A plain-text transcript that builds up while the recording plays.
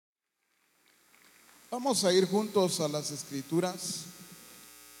Vamos a ir juntos a las Escrituras,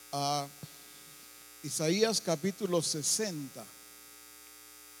 a Isaías capítulo 60.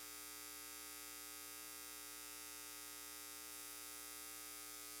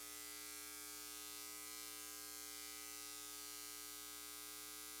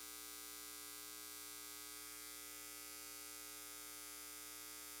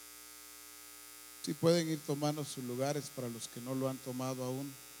 Si pueden ir tomando sus lugares, para los que no lo han tomado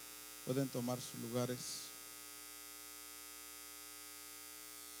aún, pueden tomar sus lugares.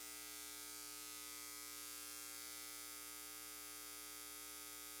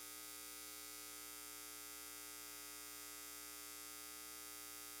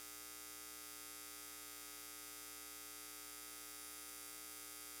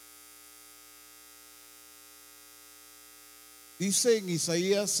 Dice en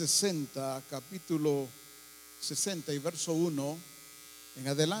Isaías 60, capítulo 60 y verso 1 en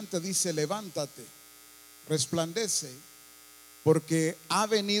adelante, dice: levántate, resplandece, porque ha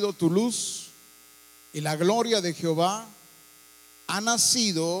venido tu luz y la gloria de Jehová ha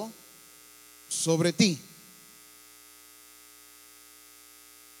nacido sobre ti.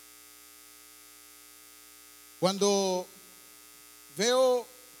 Cuando veo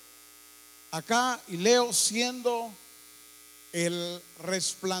acá y leo siendo el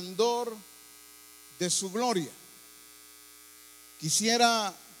resplandor de su gloria,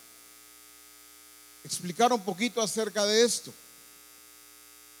 quisiera explicar un poquito acerca de esto.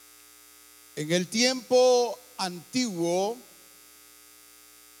 En el tiempo antiguo,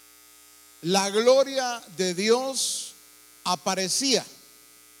 la gloria de Dios aparecía,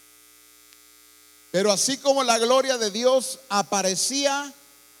 pero así como la gloria de Dios aparecía,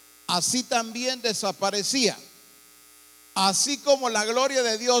 así también desaparecía. Así como la gloria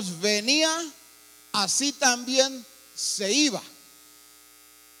de Dios venía, así también se iba.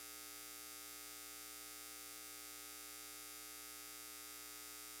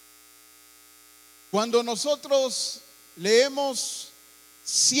 Cuando nosotros leemos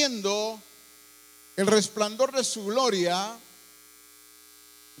siendo el resplandor de su gloria,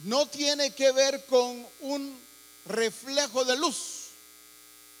 no tiene que ver con un reflejo de luz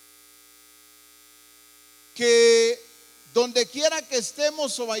que donde quiera que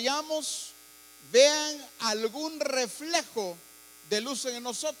estemos o vayamos, vean algún reflejo de luz en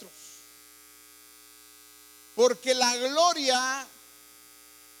nosotros. Porque la gloria,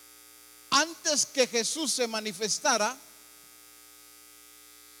 antes que Jesús se manifestara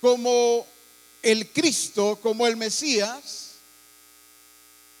como el Cristo, como el Mesías,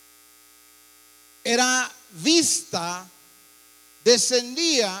 era vista,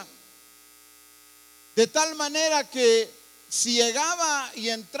 descendía de tal manera que si llegaba y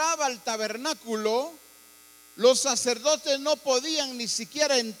entraba al tabernáculo, los sacerdotes no podían ni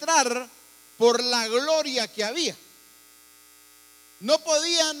siquiera entrar por la gloria que había. No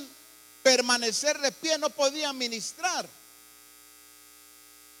podían permanecer de pie, no podían ministrar.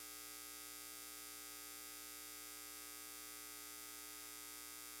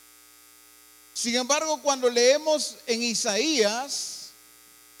 Sin embargo, cuando leemos en Isaías,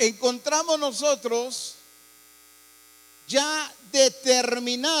 encontramos nosotros ya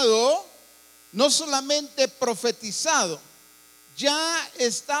determinado, no solamente profetizado, ya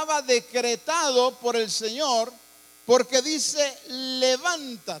estaba decretado por el Señor, porque dice: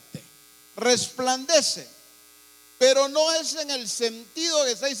 levántate, resplandece. Pero no es en el sentido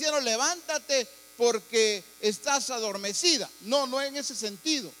que está diciendo levántate porque estás adormecida. No, no en ese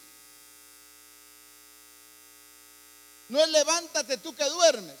sentido. No es levántate tú que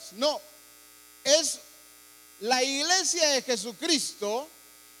duermes. No, es la iglesia de Jesucristo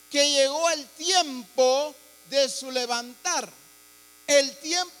que llegó el tiempo de su levantar, el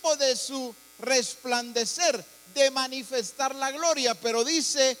tiempo de su resplandecer, de manifestar la gloria. Pero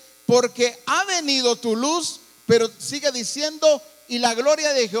dice: porque ha venido tu luz, pero sigue diciendo: y la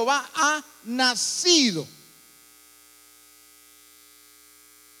gloria de Jehová ha nacido.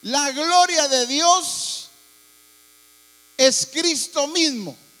 La gloria de Dios es Cristo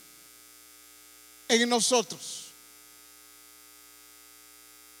mismo en nosotros.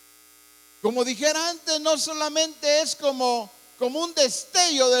 Como dijera antes, no solamente es como un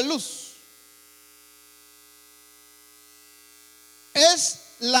destello de luz, es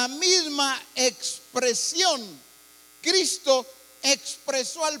la misma expresión. Cristo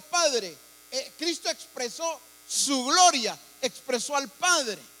expresó al Padre, Cristo expresó su gloria, expresó al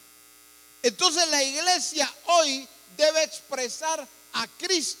Padre. Entonces la iglesia hoy debe expresar a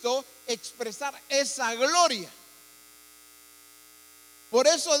Cristo, expresar esa gloria. Por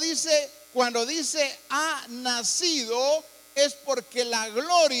eso dice, cuando dice ha nacido, es porque la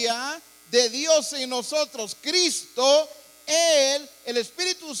gloria de Dios en nosotros, Cristo, Él, el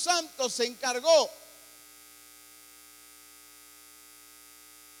Espíritu Santo, se encargó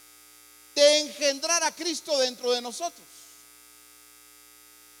de engendrar a Cristo dentro de nosotros.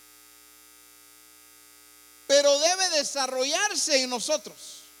 Pero debe desarrollarse en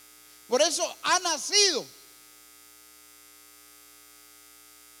nosotros. Por eso ha nacido.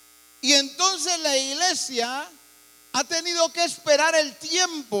 Y entonces la iglesia ha tenido que esperar el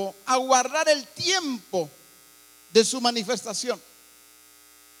tiempo, aguardar el tiempo de su manifestación,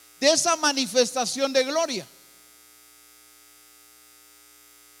 de esa manifestación de gloria.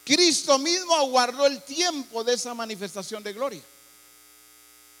 Cristo mismo aguardó el tiempo de esa manifestación de gloria.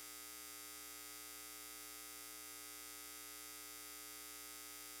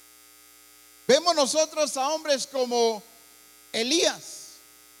 Vemos nosotros a hombres como Elías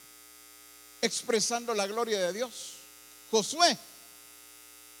expresando la gloria de Dios, Josué.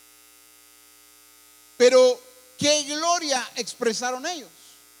 Pero ¿qué gloria expresaron ellos?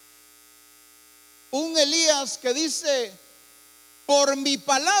 Un Elías que dice: por mi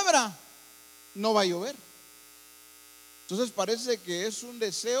palabra no va a llover. Entonces parece que es un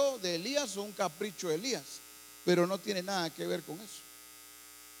deseo de Elías o un capricho de Elías, pero no tiene nada que ver con eso.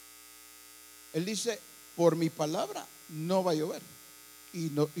 Él dice: por mi palabra no va a llover, y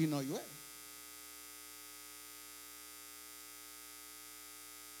no llueve.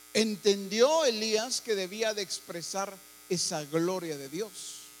 Entendió Elías que debía de expresar esa gloria de Dios.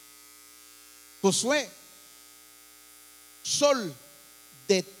 Josué: sol,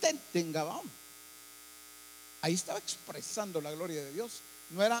 detente en Gabaón. Ahí estaba expresando la gloria de Dios.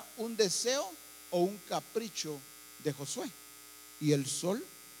 No era un deseo o un capricho de Josué. Y el sol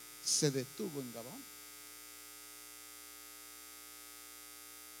se detuvo en Gabaón.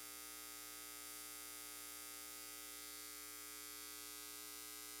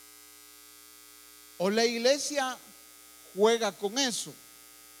 O la iglesia juega con eso.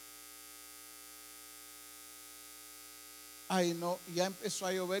 Ay, no, ya empezó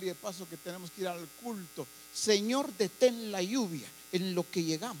a llover y de paso que tenemos que ir al culto. Señor, detén la lluvia en lo que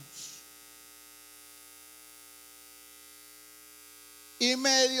llegamos. Y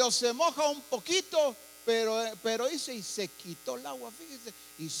medio se moja un poquito, pero dice, y se quitó el agua, fíjese,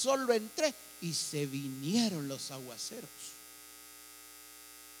 y solo entré y se vinieron los aguaceros.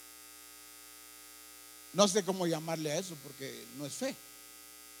 No sé cómo llamarle a eso porque no es fe.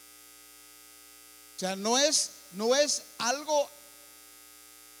 O sea, no es algo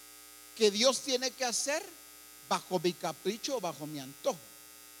que Dios tiene que hacer bajo mi capricho o bajo mi antojo.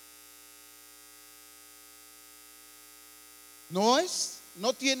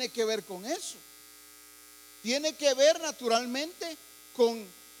 No tiene que ver con eso. Tiene que ver naturalmente con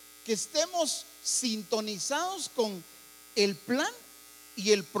que estemos sintonizados con el plan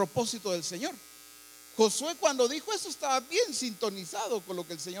y el propósito del Señor. Josué, cuando dijo eso, estaba bien sintonizado con lo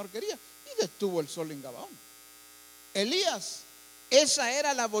que el Señor quería y detuvo el sol en Gabaón. Elías, esa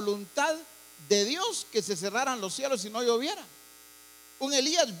era la voluntad de Dios, que se cerraran los cielos y no lloviera. Un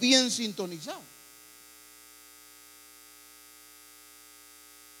Elías bien sintonizado.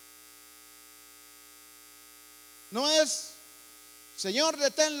 No es: Señor,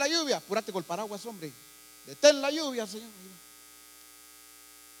 detén la lluvia. Apúrate con el paraguas, hombre. Detén la lluvia, Señor.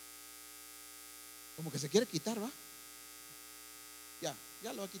 Como que se quiere quitar, ¿va?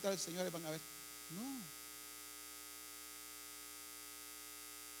 Ya lo va a quitar el Señor y van a ver. No.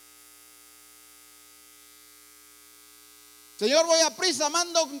 Señor, voy a prisa,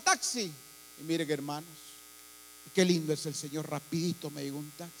 mando un taxi. Y miren, hermanos, qué lindo es el Señor. Rapidito me llegó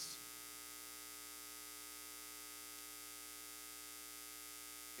un taxi.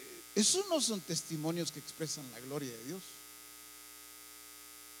 Esos no son testimonios que expresan la gloria de Dios.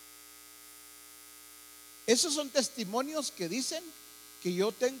 Esos son testimonios que dicen que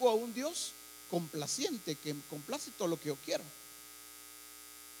yo tengo a un Dios complaciente, que me complace todo lo que yo quiero.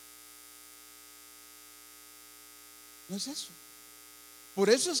 No es eso. Por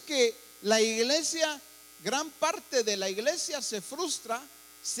eso es que la iglesia, gran parte de la iglesia se frustra,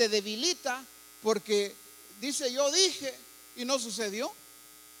 se debilita, porque dice: yo dije y no sucedió.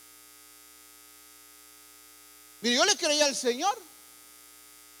 Mire, yo le creía al Señor.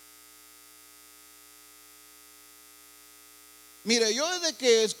 Mire, yo desde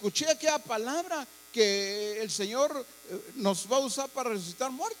que escuché aquella palabra que el Señor nos va a usar para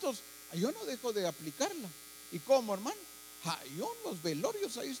resucitar muertos, yo no dejo de aplicarla. ¿Y cómo, hermano? Yo en los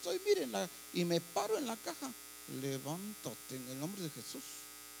velorios ahí estoy, miren, y me paro en la caja. Levántate en el nombre de Jesús.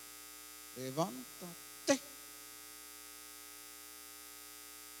 Levántate.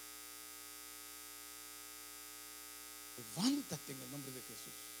 Levántate en el nombre de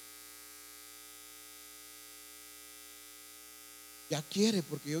Jesús. Ya quiere,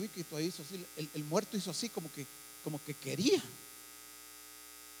 porque yo vi que todavía hizo así, el muerto hizo así como que quería.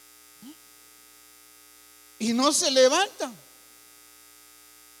 Y no se levanta.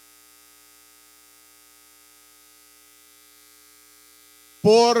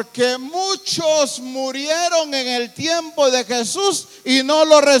 Porque muchos murieron en el tiempo de Jesús y no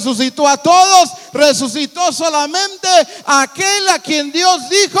lo resucitó a todos, resucitó solamente a aquel a quien Dios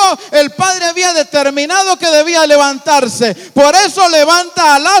dijo el Padre había determinado que debía levantarse. Por eso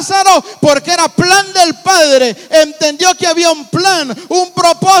levanta a Lázaro, porque era plan del Padre. Entendió que había un plan, un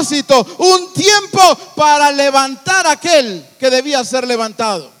propósito, un tiempo para levantar a aquel que debía ser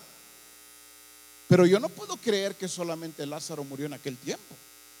levantado. Pero yo no puedo creer que solamente Lázaro murió en aquel tiempo.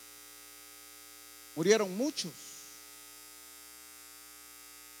 Murieron muchos.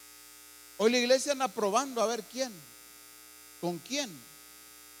 Hoy la iglesia anda probando a ver quién, con quién.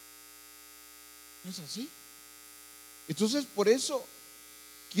 ¿No es así? Entonces, por eso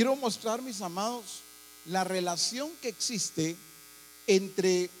quiero mostrar, mis amados, la relación que existe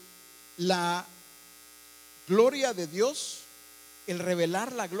entre la gloria de Dios, el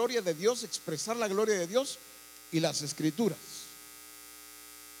revelar la gloria de Dios, expresar la gloria de Dios, y las escrituras.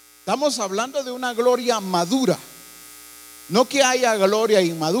 Estamos hablando de una gloria madura. No que haya gloria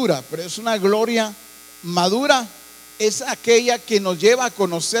inmadura, pero es una gloria madura. Es aquella que nos lleva a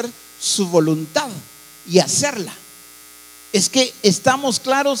conocer su voluntad y hacerla. Es que estamos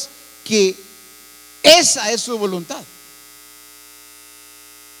claros que esa es su voluntad.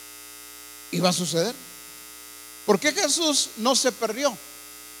 Y va a suceder. ¿Por qué Jesús no se perdió?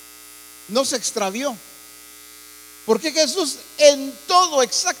 No se extravió. ¿Por qué Jesús en todo,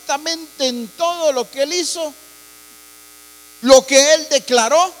 exactamente en todo lo que Él hizo, lo que Él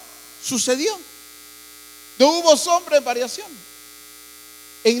declaró, sucedió? No hubo sombra en variación,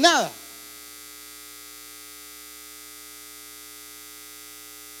 en nada.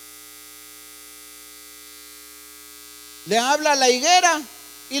 Le habla a la higuera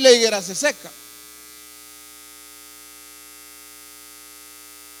y la higuera se seca.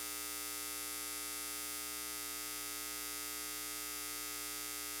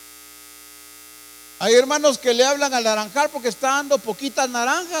 Hay hermanos que le hablan al naranjal porque está dando poquitas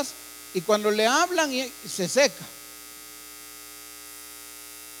naranjas y cuando le hablan se seca.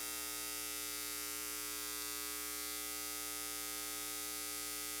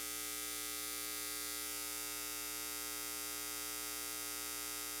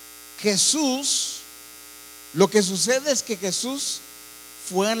 Jesús, lo que sucede es que Jesús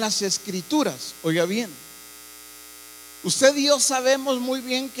fue a las escrituras. Oiga bien, usted y yo sabemos muy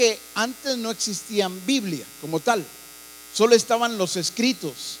bien que antes no existían Biblia como tal. Solo estaban los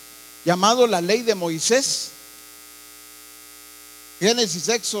escritos, llamado la ley de Moisés, Génesis,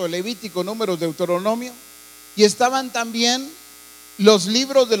 Éxodo, Levítico, Números, Deuteronomio. Y estaban también los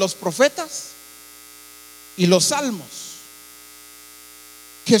libros de los profetas y los salmos.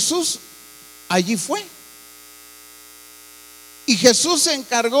 Jesús allí fue. Y Jesús se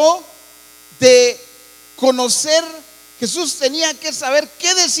encargó de conocer. Jesús tenía que saber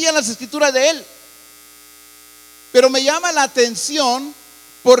qué decían las escrituras de Él. Pero me llama la atención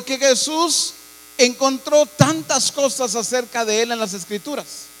porque Jesús encontró tantas cosas acerca de Él en las escrituras.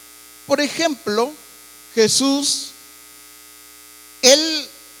 Por ejemplo, Jesús, Él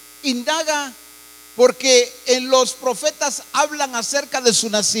indaga porque en los profetas hablan acerca de su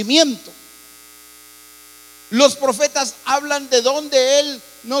nacimiento. Los profetas hablan de dónde Él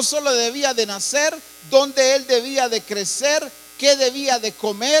no solo debía de nacer, dónde Él debía de crecer, qué debía de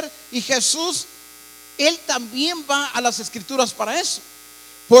comer. Y Jesús, Él también va a las escrituras para eso,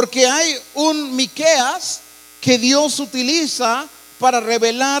 porque hay un Miqueas que Dios utiliza para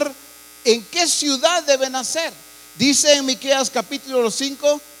revelar en qué ciudad debe nacer. Dice en Miqueas capítulo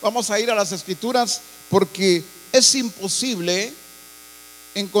 5, vamos a ir a las escrituras porque es imposible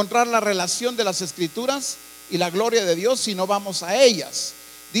encontrar la relación de las escrituras y la gloria de Dios si no vamos a ellas.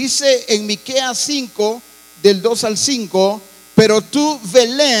 Dice en Miqueas 5, del 2 al 5: pero tú,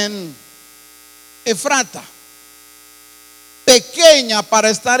 Belén, Efrata, pequeña para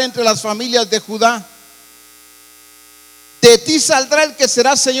estar entre las familias de Judá, de ti saldrá el que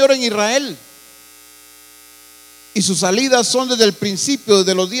será Señor en Israel, y sus salidas son desde el principio,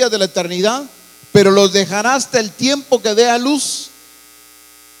 desde los días de la eternidad, pero los dejará hasta el tiempo que dé a luz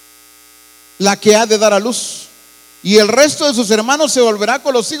la que ha de dar a luz. Y el resto de sus hermanos se volverá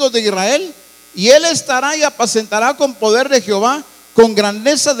con los hijos de Israel, y él estará y apacentará con poder de Jehová, con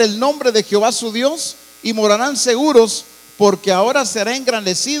grandeza del nombre de Jehová su Dios, y morarán seguros, porque ahora será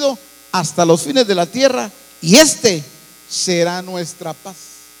engrandecido hasta los fines de la tierra, y este será nuestra paz.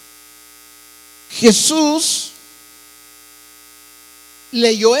 Jesús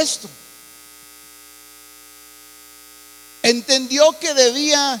leyó esto. Entendió que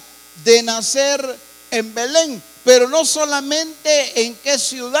debía de nacer en Belén, pero no solamente en qué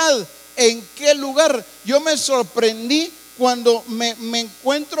ciudad, en qué lugar. Yo me sorprendí cuando me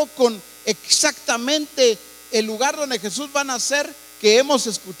encuentro con exactamente el lugar donde Jesús va a nacer, que hemos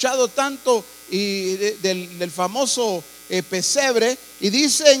escuchado tanto y del famoso pesebre. Y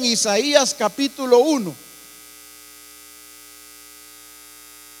dice en Isaías capítulo 1,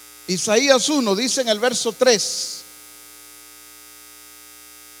 Isaías 1, dice en el verso 3: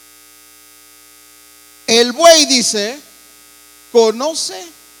 el buey, dice, conoce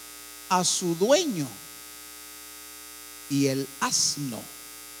a su dueño, y el asno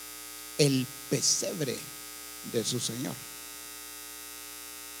el pesebre de su señor.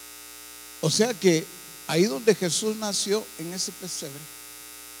 O sea que ahí donde Jesús nació, en ese pesebre,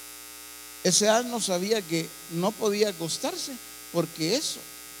 ese asno sabía que no podía acostarse, porque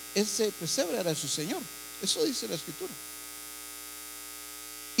ese pesebre era de su señor. Eso dice la escritura.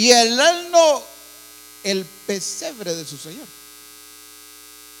 Y el asno el pesebre de su señor.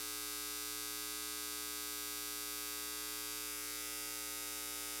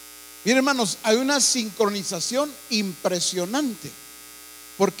 Miren, hermanos, hay una sincronización impresionante,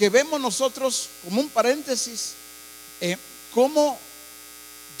 porque vemos nosotros, como un paréntesis, cómo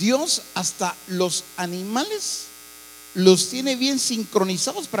Dios hasta los animales los tiene bien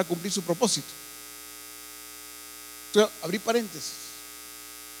sincronizados para cumplir su propósito. Abrí paréntesis.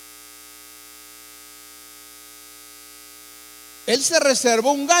 Él se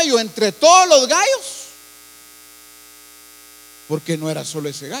reservó un gallo entre todos los gallos, porque no era solo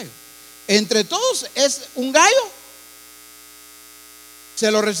ese gallo. Entre todos es un gallo,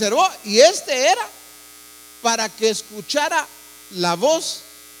 se lo reservó, y este era para que escuchara la voz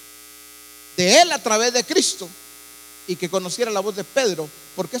de él a través de Cristo, y que conociera la voz de Pedro,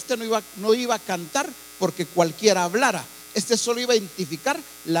 porque este no iba a cantar porque cualquiera hablara. Este solo iba a identificar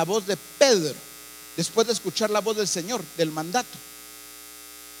la voz de Pedro, después de escuchar la voz del Señor, del mandato.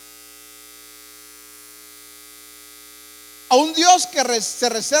 A un Dios que se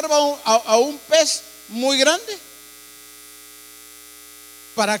reserva a un pez muy grande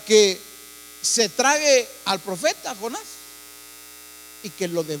para que se trague al profeta Jonás y que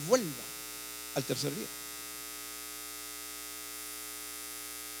lo devuelva al tercer día.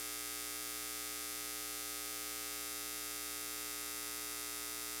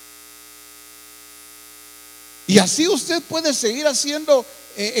 Y así usted puede seguir haciendo,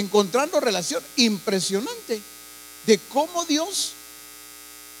 encontrando relación impresionante de cómo Dios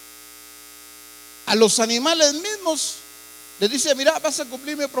a los animales mismos les dice: mira, vas a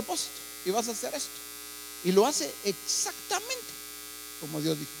cumplir mi propósito y vas a hacer esto. Y lo hace exactamente como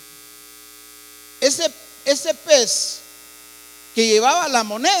Dios dijo. Ese pez que llevaba la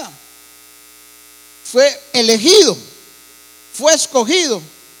moneda fue elegido, fue escogido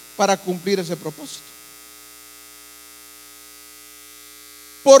para cumplir ese propósito.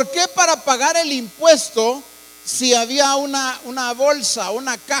 ¿Por qué para pagar el impuesto? Si había una bolsa,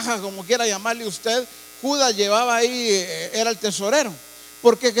 una caja, como quiera llamarle usted, Judas llevaba ahí, era el tesorero.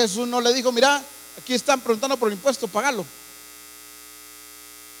 Porque Jesús no le dijo: mira, aquí están preguntando por el impuesto, págalo.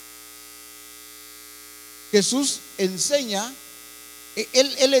 Jesús enseña,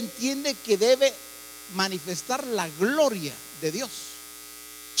 él entiende que debe manifestar la gloria de Dios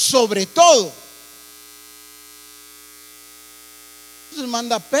sobre todo. Entonces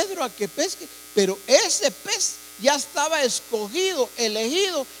manda a Pedro a que pesque, pero ese pez ya estaba escogido,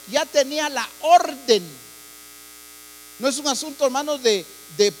 elegido, ya tenía la orden. No es un asunto, hermanos, de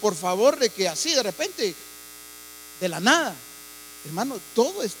por favor, de que así de repente, de la nada. Hermano,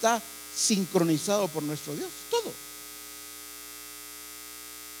 todo está sincronizado por nuestro Dios, todo.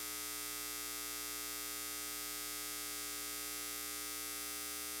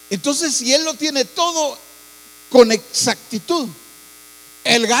 Entonces, si Él lo tiene todo con exactitud,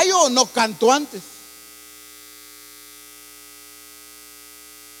 el gallo no cantó antes.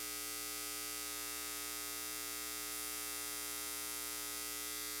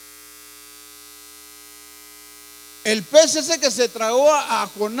 El pez ese que se tragó a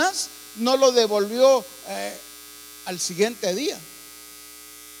Jonás no lo devolvió al siguiente día.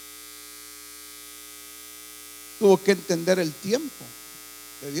 Tuvo que entender el tiempo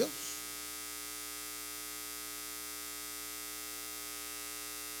de Dios.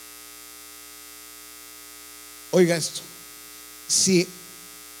 Oiga esto, si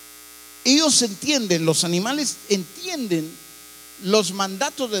ellos entienden, los animales entienden los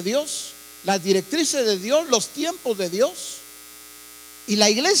mandatos de Dios, las directrices de Dios, los tiempos de Dios, y la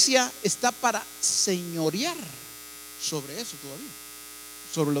iglesia está para señorear sobre eso todavía.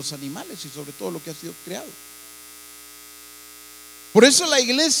 sobre los animales y sobre todo lo que ha sido creado. Por eso la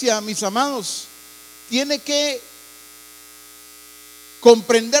iglesia, mis amados, tiene que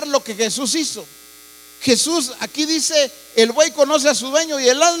comprender lo que Jesús hizo. Jesús, aquí dice, el buey conoce a su dueño y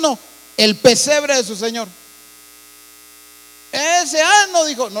el asno el pesebre de su señor. Ese asno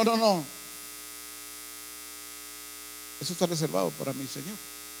dijo, no, eso está reservado para mi Señor.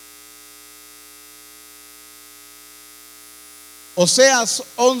 Oseas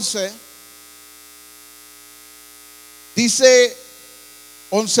 11 dice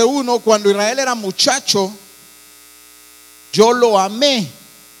 11:1, cuando Israel era muchacho, yo lo amé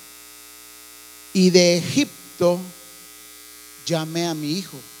y de Egipto llamé a mi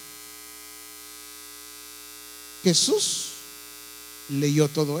hijo. Jesús leyó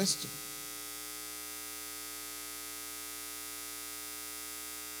todo esto.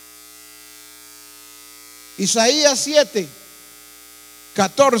 Isaías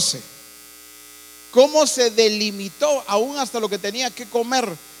 7:14, cómo se delimitó aún hasta lo que tenía que comer.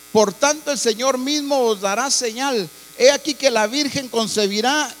 Por tanto el Señor mismo os dará señal. He aquí que la Virgen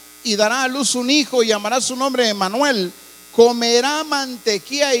concebirá y dará a luz un hijo y llamará su nombre Emmanuel. Comerá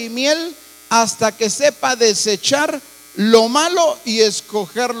mantequilla y miel hasta que sepa desechar lo malo y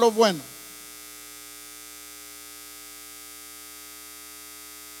escoger lo bueno.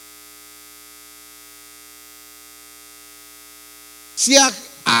 Si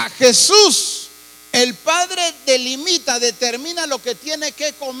a Jesús el Padre delimita, determina lo que tiene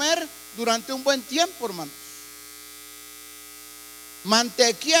que comer durante un buen tiempo, hermanos.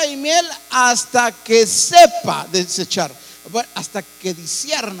 Mantequilla y miel hasta que sepa desechar, hasta que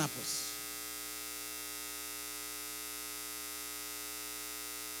discierna, pues.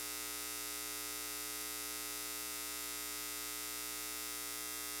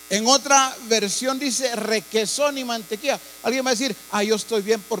 En otra versión dice requesón y mantequilla. Alguien va a decir, yo estoy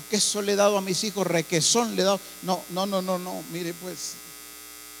bien porque eso le he dado a mis hijos, requesón le he dado. No, mire pues.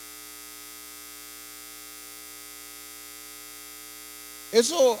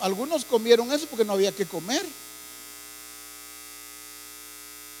 Eso, algunos comieron eso porque no había que comer.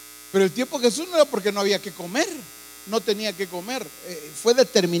 Pero el tiempo de Jesús no era porque no había que comer, no tenía que comer, fue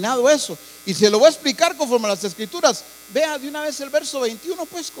determinado eso. Y se lo voy a explicar conforme a las escrituras. Vea de una vez el verso 21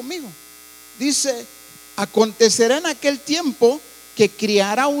 pues conmigo. Dice, acontecerá en aquel tiempo que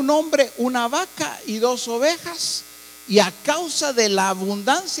criará un hombre una vaca y 2 ovejas, y a causa de la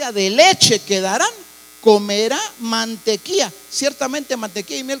abundancia de leche que darán, comerá mantequilla. Ciertamente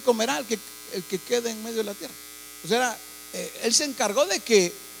mantequilla y miel comerá el que quede en medio de la tierra. O sea, él se encargó de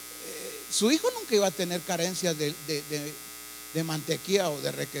que su hijo nunca iba a tener carencias de mantequilla o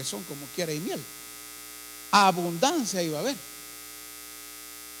de requesón, como quiera, y miel. Abundancia iba a haber.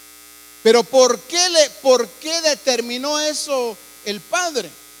 Pero ¿por qué determinó eso el padre?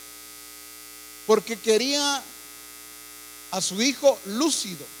 Porque quería a su hijo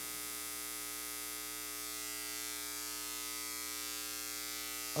lúcido.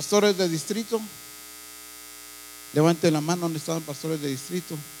 Pastores de distrito, levanten la mano. ¿Dónde estaban pastores de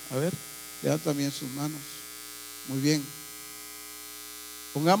distrito? A ver, levanten bien sus manos. Muy bien.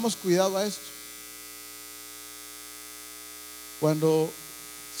 Pongamos cuidado a esto. Cuando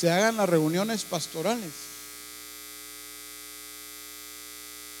se hagan las reuniones pastorales,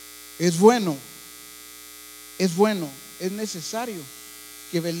 es bueno, es necesario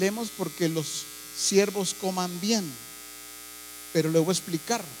que velemos porque los siervos coman bien. Pero le voy a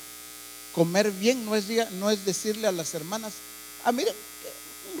explicar. Comer bien no es decirle a las hermanas, miren,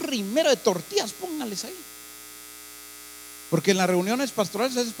 un rimero de tortillas, póngales ahí. Porque en las reuniones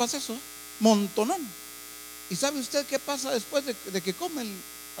pastorales a veces pasa eso, montonón. ¿Y sabe usted qué pasa después de que comen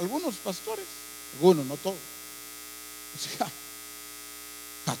algunos pastores? Algunos, no todos. O sea,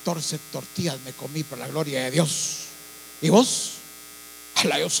 14 tortillas me comí por la gloria de Dios. ¿Y vos?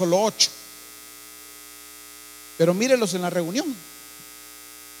 Yo solo 8. Pero mírenlos en la reunión.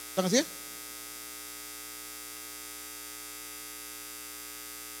 ¿Están así?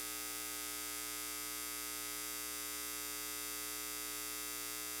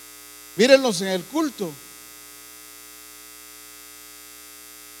 Mírenlos en el culto.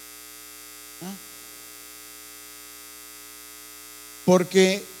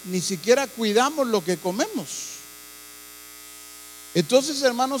 Porque ni siquiera cuidamos lo que comemos. Entonces,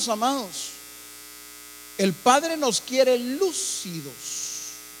 hermanos amados, el Padre nos quiere lúcidos.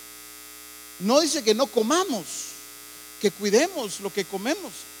 No dice que no comamos, que cuidemos lo que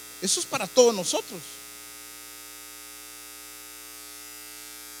comemos. Eso es para todos nosotros.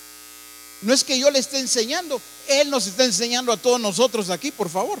 No es que yo le esté enseñando, Él nos está enseñando a todos nosotros aquí, por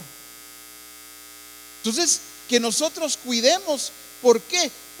favor. Entonces, que nosotros cuidemos ¿Por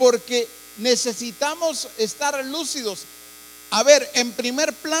qué? Porque necesitamos estar lúcidos. A ver, en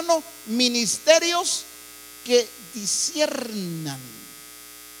primer plano, ministerios que disciernan.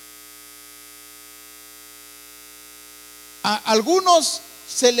 A algunos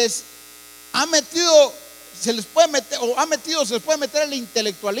se les puede meter el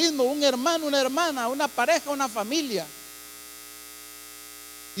intelectualismo, un hermano, una hermana, una pareja, una familia.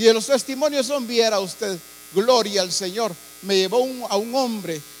 Y de los testimonios son, viera usted, gloria al Señor, me llevó a un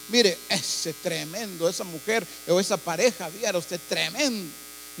hombre, mire, ese tremendo, esa mujer o esa pareja, viera usted, tremendo.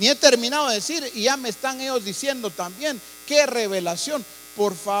 Ni he terminado de decir y ya me están ellos diciendo también, qué revelación.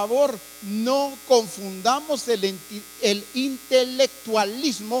 Por favor, no confundamos el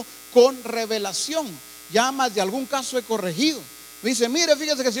intelectualismo con revelación. Ya más de algún caso he corregido. Me dice, mire,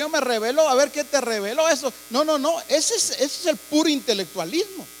 fíjese que el Señor me reveló, a ver qué te reveló eso. No, ese es el puro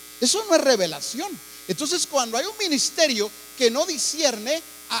intelectualismo. Eso no es revelación. Entonces, cuando hay un ministerio que no discierne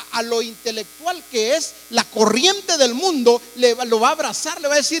a lo intelectual, que es la corriente del mundo, lo va a abrazar, le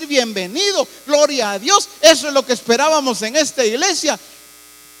va a decir bienvenido, gloria a Dios. Eso es lo que esperábamos en esta iglesia.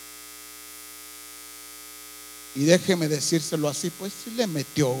 Y déjeme decírselo así, pues sí le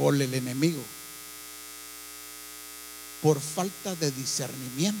metió gol el enemigo por falta de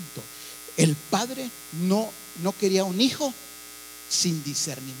discernimiento. El padre no quería un hijo sin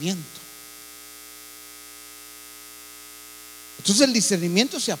discernimiento. Entonces el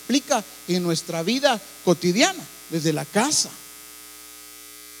discernimiento se aplica en nuestra vida cotidiana, desde la casa.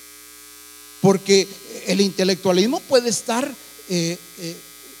 Porque el intelectualismo puede estar,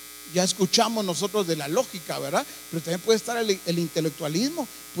 ya escuchamos nosotros de la lógica, ¿verdad? Pero también puede estar el intelectualismo,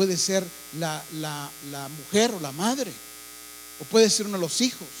 puede ser la mujer o la madre, o puede ser uno de los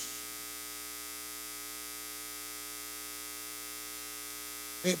hijos.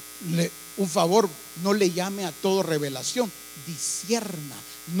 Un favor, no le llame a todo revelación, discierna,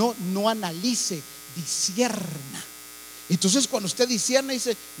 no analice, discierna. Entonces cuando usted discierna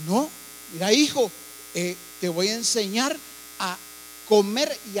dice, no, mira hijo, te voy a enseñar a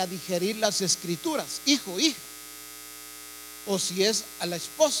comer y a digerir las escrituras, hijo, hija. O si es a la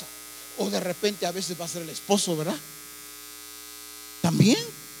esposa, o de repente a veces va a ser el esposo, ¿verdad? También.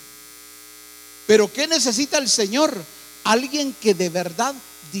 Pero ¿qué necesita el Señor? Alguien que de verdad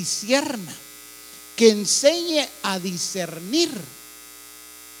discierna, que enseñe a discernir.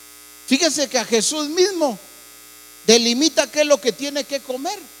 Fíjese que a Jesús mismo delimita qué es lo que tiene que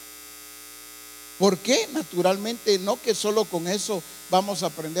comer. ¿Por qué? Naturalmente no que solo con eso vamos a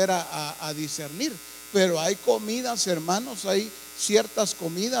aprender a discernir, pero hay comidas, hermanos, hay ciertas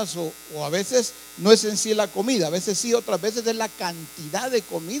comidas o a veces no es en sí la comida, a veces sí, otras veces es la cantidad de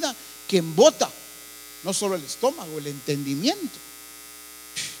comida que embota, no solo el estómago, el entendimiento.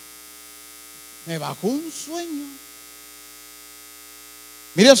 Me bajó un sueño.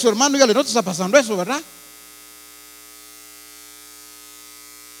 Mire a su hermano y dígale, no te está pasando eso, ¿verdad?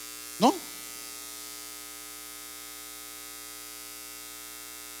 ¿No?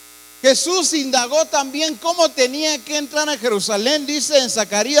 Jesús indagó también cómo tenía que entrar a Jerusalén. Dice en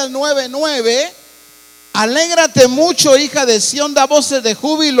Zacarías 9:9: alégrate mucho, hija de Sión, da voces de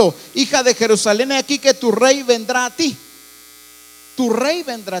júbilo, hija de Jerusalén, he aquí que tu rey vendrá a ti. Tu rey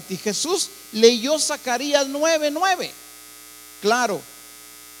vendrá a ti. Jesús leyó Zacarías 9:9. Claro,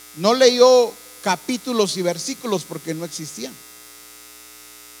 no leyó capítulos y versículos porque no existían,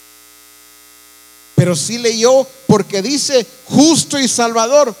 pero sí leyó porque dice justo y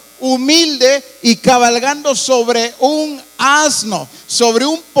salvador, humilde y cabalgando sobre un asno, sobre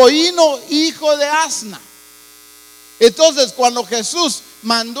un pollino, hijo de asna. Entonces cuando Jesús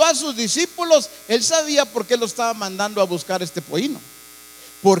mandó a sus discípulos, él sabía por qué lo estaba mandando a buscar este pollino,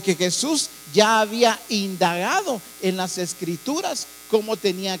 porque Jesús ya había indagado en las escrituras cómo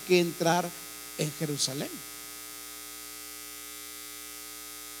tenía que entrar en Jerusalén.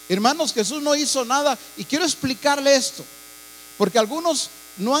 Hermanos, Jesús no hizo nada, y quiero explicarle esto, porque algunos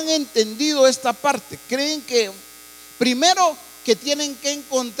no han entendido esta parte. Creen que primero que tienen que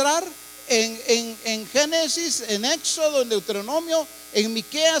encontrar en Génesis, en Éxodo, en Deuteronomio, en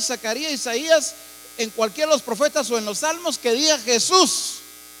Miqueas, Zacarías, Isaías, en cualquiera de los profetas o en los salmos que diga Jesús.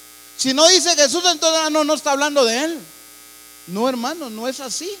 Si no dice Jesús, entonces no está hablando de él. No, hermano, no es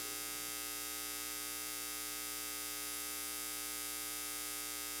así.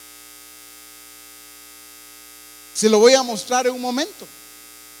 Se lo voy a mostrar en un momento.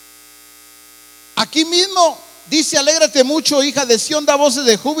 Aquí mismo dice: alégrate mucho, hija de Sión, da voces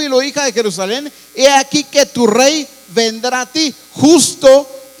de júbilo, hija de Jerusalén, he aquí que tu rey vendrá a ti, justo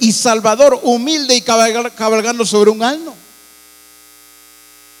y salvador, humilde y cabalgando sobre un asno.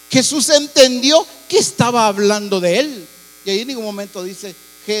 Jesús entendió que estaba hablando de él. Y ahí en ningún momento dice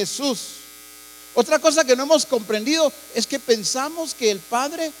Jesús. Otra cosa que no hemos comprendido es que pensamos que el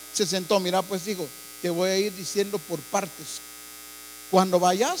Padre se sentó. Mira, pues digo, te voy a ir diciendo por partes. Cuando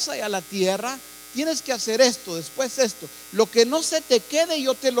vayas allá a la tierra, tienes que hacer esto, después esto. Lo que no se te quede,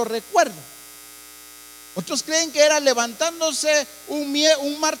 yo te lo recuerdo. Otros creen que era levantándose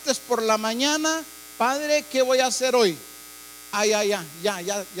un martes por la mañana. Padre, ¿qué voy a hacer hoy?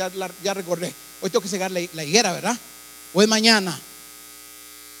 Ya recordé. Hoy tengo que cegar la higuera, ¿verdad? O es mañana.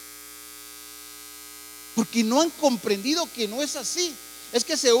 Porque no han comprendido que no es así. Es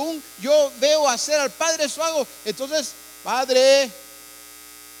que según yo veo hacer al Padre, eso hago. Entonces, Padre,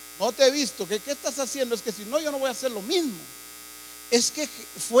 no te he visto. ¿Qué estás haciendo? Es que si no, yo no voy a hacer lo mismo. Es que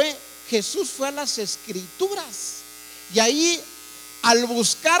Jesús fue a las Escrituras. Y ahí, al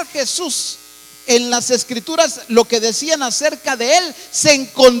buscar Jesús en las Escrituras lo que decían acerca de él, se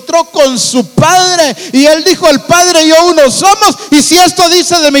encontró con su Padre. Y él dijo: el Padre y yo uno somos. Y si esto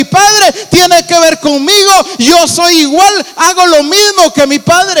dice de mi Padre, tiene que ver conmigo. Yo soy igual, hago lo mismo que mi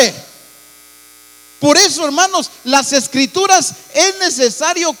Padre. Por eso, hermanos, las Escrituras es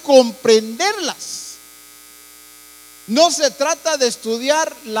necesario comprenderlas. No se trata de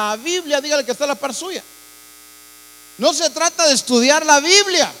estudiar la Biblia. Dígale que está a la par suya. No se trata de estudiar la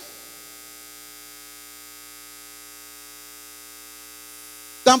Biblia.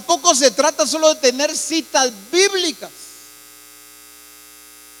 Tampoco se trata solo de tener citas bíblicas.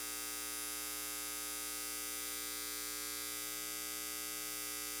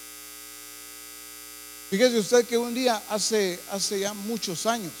 Fíjese usted que un día, hace ya muchos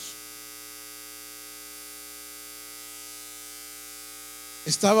años,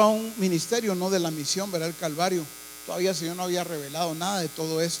 estaba un ministerio, no de la misión, ¿verdad? El Calvario. Todavía el Señor no había revelado nada de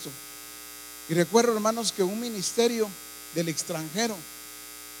todo esto. Y recuerdo, hermanos, que un ministerio del extranjero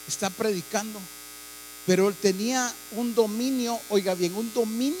está predicando, pero él tenía un dominio, oiga bien, un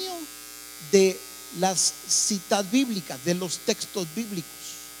dominio de las citas bíblicas, de los textos bíblicos.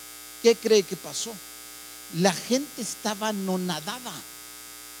 ¿Qué cree que pasó? La gente estaba anonadada.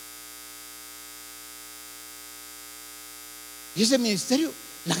 Y ese ministerio,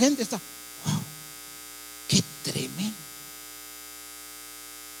 la gente está: wow, qué tremendo.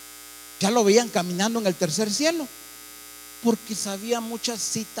 Ya lo veían caminando en el tercer cielo, porque sabía muchas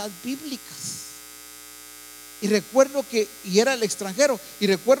citas bíblicas. Y recuerdo que, y era el extranjero, y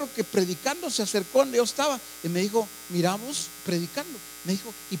recuerdo que predicando se acercó donde yo estaba y me dijo: miramos predicando. Me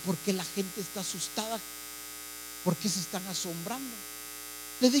dijo: ¿y por qué la gente está asustada? ¿Por qué se están asombrando?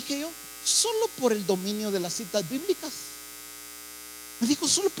 Le dije yo: solo por el dominio de las citas bíblicas. Me dijo: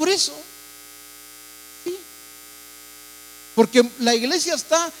 solo por eso. Sí. Porque la iglesia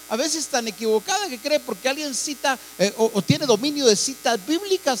está a veces tan equivocada que cree porque alguien cita o tiene dominio de citas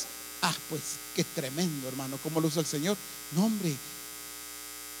bíblicas. Pues qué tremendo, hermano, cómo lo usa el Señor. No, hombre,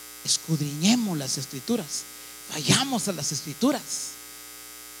 escudriñemos las Escrituras, vayamos a las Escrituras,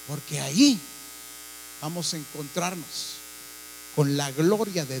 porque ahí vamos a encontrarnos con la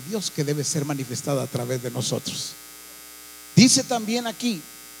gloria de Dios que debe ser manifestada a través de nosotros. Dice también aquí,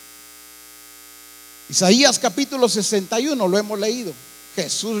 Isaías capítulo 61, lo hemos leído.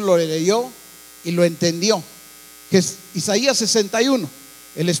 Jesús lo leyó y lo entendió. Isaías 61: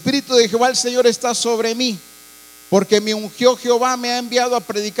 el Espíritu de Jehová el Señor está sobre mí, porque me ungió Jehová, me ha enviado a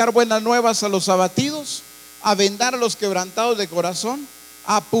predicar buenas nuevas a los abatidos, a vendar a los quebrantados de corazón,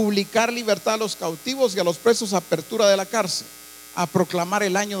 a publicar libertad a los cautivos y a los presos apertura de la cárcel, a proclamar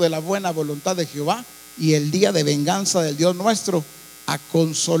el año de la buena voluntad de Jehová y el día de venganza del Dios nuestro, a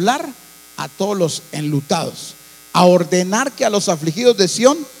consolar a todos los enlutados, a ordenar que a los afligidos de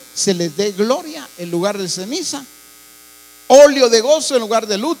Sión se les dé gloria en lugar de ceniza, óleo de gozo en lugar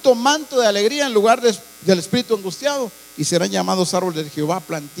de luto, manto de alegría en lugar del espíritu angustiado, y serán llamados árboles de Jehová,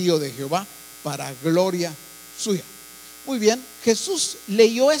 plantío de Jehová, para gloria suya. Muy bien, Jesús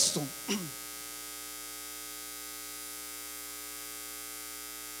leyó esto.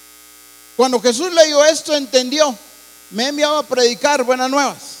 Cuando Jesús leyó esto, entendió: me he enviado a predicar buenas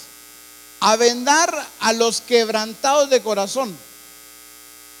nuevas, a vendar a los quebrantados de corazón.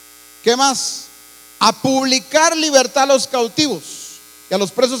 ¿Qué más? A publicar libertad a los cautivos y a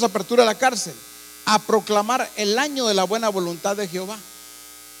los presos apertura de la cárcel, a proclamar el año de la buena voluntad de Jehová.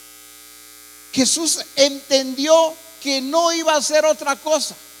 Jesús entendió que no iba a hacer otra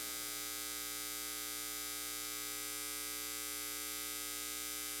cosa.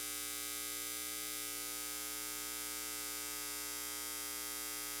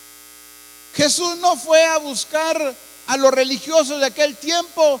 Jesús no fue a buscar a los religiosos de aquel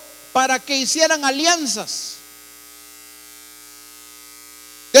tiempo para que hicieran alianzas,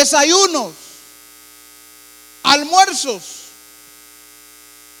 desayunos, almuerzos.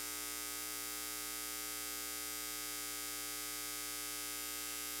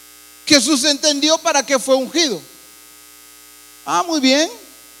 Jesús entendió para qué fue ungido. Muy bien.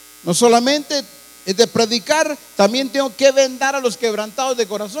 No solamente es de predicar, también tengo que vendar a los quebrantados de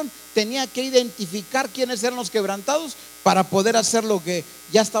corazón. Tenía que identificar quiénes eran los quebrantados para poder hacer lo que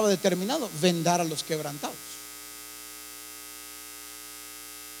ya estaba determinado: vendar a los quebrantados.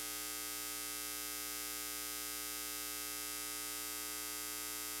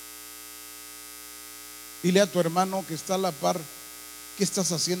 Dile a tu hermano que está a la par: ¿qué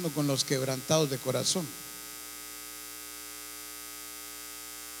estás haciendo con los quebrantados de corazón?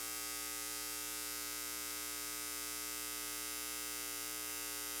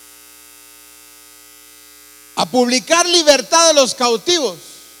 A publicar libertad de los cautivos.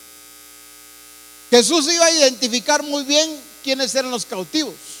 Jesús iba a identificar muy bien quiénes eran los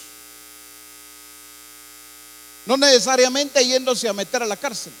cautivos, no necesariamente yéndose a meter a la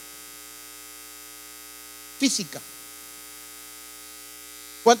cárcel física.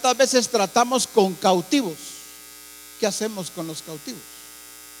 ¿Cuántas veces tratamos con cautivos? ¿Qué hacemos con los cautivos?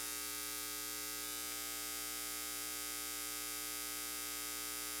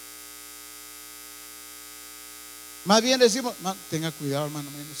 Más bien decimos: tenga cuidado, hermano,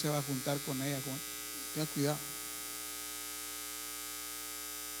 no se va a juntar con ella, tenga cuidado.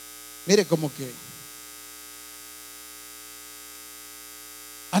 Mire, como que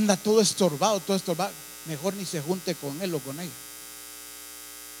anda todo estorbado, mejor ni se junte con él o con ella.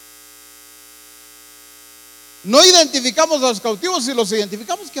 No identificamos a los cautivos. Si los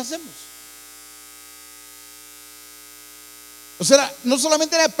identificamos, ¿qué hacemos? O sea, no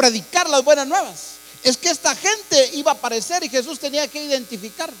solamente era predicar las buenas nuevas, es que esta gente iba a aparecer y Jesús tenía que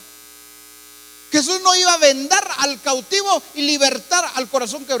identificar. Jesús no iba a vendar al cautivo y libertar al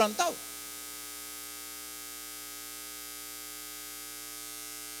corazón quebrantado.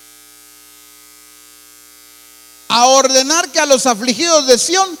 A ordenar que a los afligidos de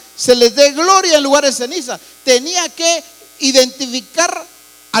Sión se les dé gloria en lugar de ceniza. Tenía que identificar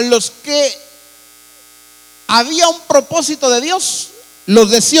a los que había un propósito de Dios. Los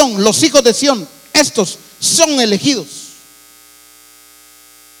de Sión, los hijos de Sión, estos son elegidos.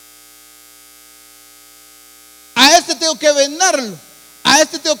 A este tengo que vendarlo, a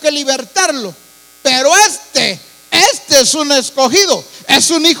este tengo que libertarlo, pero este es un escogido, es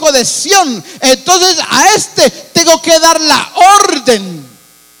un hijo de Sión. Entonces a este tengo que dar la orden.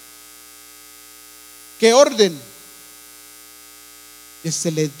 ¿Qué orden? Que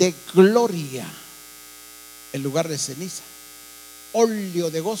se le dé gloria en lugar de ceniza, óleo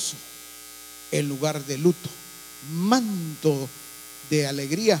de gozo en lugar de luto, manto de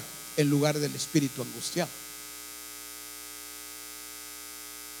alegría en lugar del espíritu angustiado.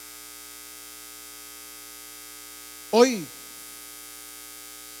 Hoy,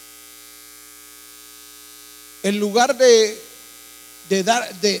 en lugar de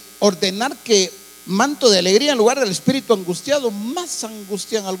ordenar que manto de alegría en lugar del espíritu angustiado, más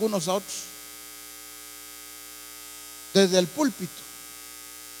angustian algunos a otros desde el púlpito.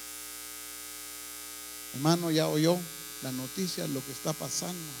 Hermano, ya oyó la noticia, lo que está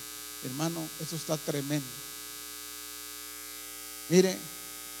pasando. Hermano, eso está tremendo. Mire,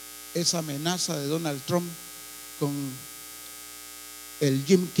 esa amenaza de Donald Trump con el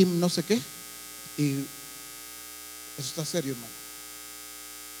Jim Kim no sé qué, y eso está serio, hermano.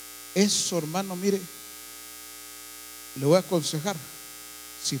 Eso, hermano, mire, le voy a aconsejar,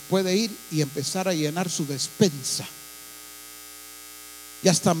 si puede ir y empezar a llenar su despensa.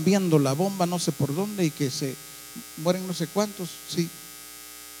 Ya están viendo la bomba no sé por dónde y que se mueren no sé cuántos, sí,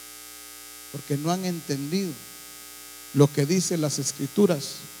 porque no han entendido lo que dicen las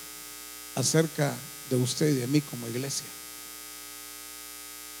escrituras acerca de usted y de mí como iglesia.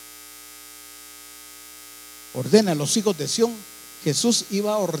 Ordena a los hijos de Sión. Jesús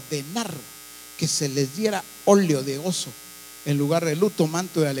iba a ordenar que se les diera óleo de gozo en lugar de luto,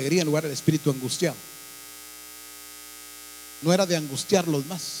 manto de alegría en lugar del espíritu angustiado. No era de angustiarlos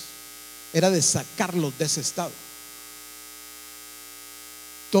más, era de sacarlos de ese estado.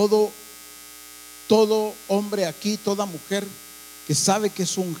 Todo hombre aquí, toda mujer que sabe que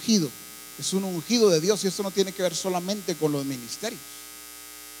es ungido, es un ungido de Dios, y esto no tiene que ver solamente con los ministerios.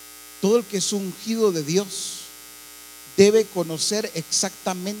 Todo el que es ungido de Dios debe conocer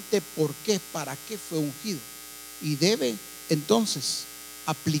exactamente por qué, para qué fue ungido, y debe entonces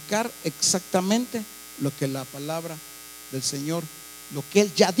aplicar exactamente lo que la palabra del Señor, lo que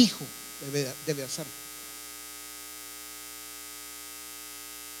Él ya dijo, debe hacer.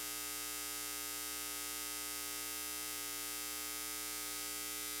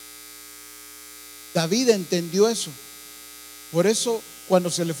 David entendió eso. Por eso cuando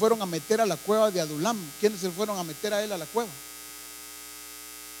se le fueron a meter a la cueva de Adulam, ¿quiénes se fueron a meter a él a la cueva?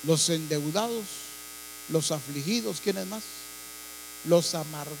 Los endeudados, los afligidos, ¿quiénes más? Los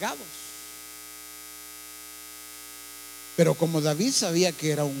amargados. Pero como David sabía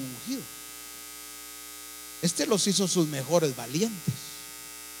que era un ungido, los hizo sus mejores valientes.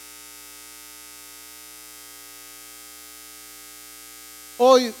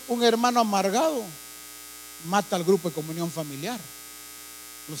 Hoy un hermano amargado mata al grupo de comunión familiar,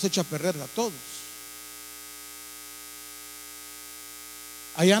 los echa a perder a todos.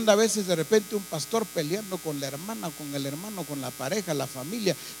 Ahí anda a veces de repente un pastor peleando con la hermana, con el hermano, con la pareja, la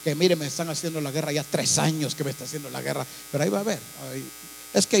familia, que mire, me están haciendo la guerra, ya 3 años que me está haciendo la guerra, pero ahí va a ver,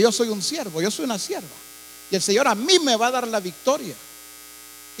 es que yo soy un siervo, yo soy una sierva, y el Señor a mí me va a dar la victoria.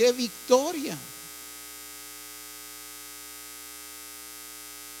 ¿Qué victoria?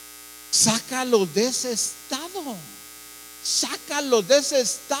 Sácalos de ese estado. Sácalos de ese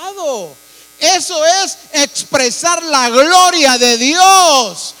estado. Eso es expresar la gloria de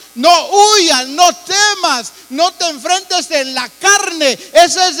Dios. No huyas, no temas, no te enfrentes en la carne.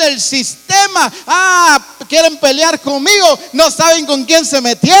 Ese es el sistema. Quieren pelear conmigo, no saben con quién se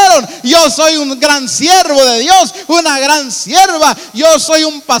metieron. Yo soy un gran siervo de Dios, una gran sierva. Yo soy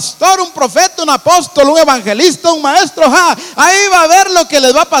un pastor, un profeta, un apóstol, un evangelista, un maestro. Ahí va a ver lo que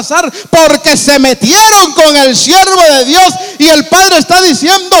les va a pasar, porque se metieron con el siervo de Dios. Y el Padre está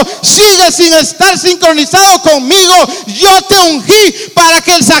diciendo: sigue sin estar sincronizado conmigo. Yo te ungí para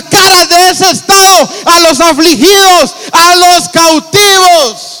que sacaras de ese estado a los afligidos, a los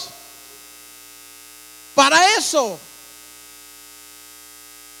cautivos. Para eso.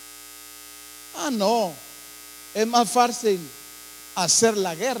 No, es más fácil hacer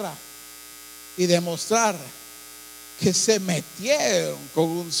la guerra y demostrar que se metieron con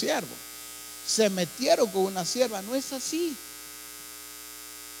un siervo, se metieron con una sierva. No es así.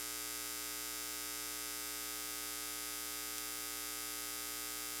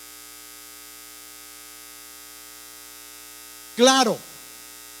 Claro,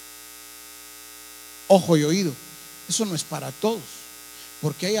 ojo y oído, eso no es para todos,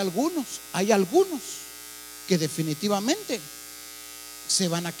 porque hay algunos que definitivamente se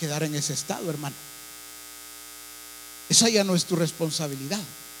van a quedar en ese estado, hermano. Esa ya no es tu responsabilidad,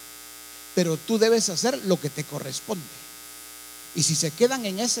 pero tú debes hacer lo que te corresponde. Y si se quedan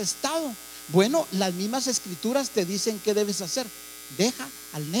en ese estado, bueno, las mismas escrituras te dicen qué debes hacer. Deja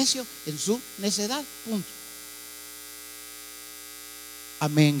al necio en su necedad, punto.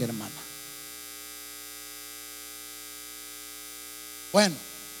 Amén, hermana. Bueno,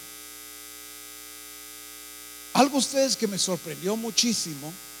 algo ustedes que me sorprendió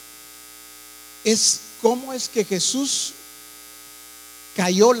muchísimo es cómo es que Jesús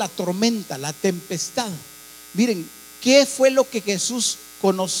cayó la tormenta, la tempestad. Miren, ¿qué fue lo que Jesús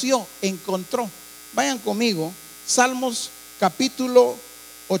conoció, encontró? Vayan conmigo, Salmos capítulo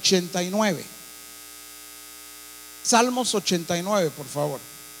 89. Salmos 89, por favor.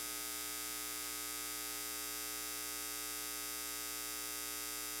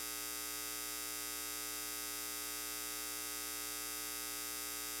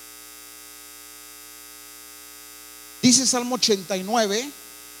 Dice Salmo 89,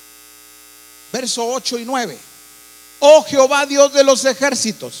 verso 8 y 9. Oh Jehová, Dios de los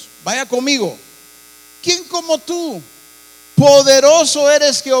ejércitos, vaya conmigo. ¿Quién como tú? Poderoso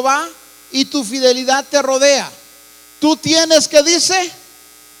eres, Jehová, y tu fidelidad te rodea. Tú tienes, ¿qué dice?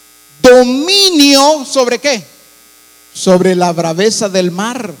 Dominio ¿sobre qué? Sobre la braveza del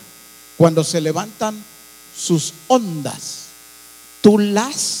mar, cuando se levantan sus ondas, tú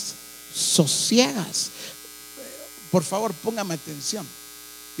las sosiegas. Por favor, póngame atención.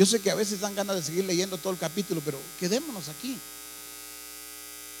 Yo sé que a veces dan ganas de seguir leyendo todo el capítulo, pero quedémonos aquí.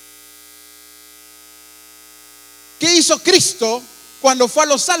 ¿Qué hizo Cristo cuando fue a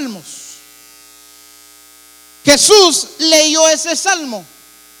los salmos? Jesús leyó ese salmo.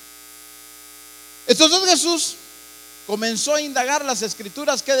 Entonces Jesús comenzó a indagar las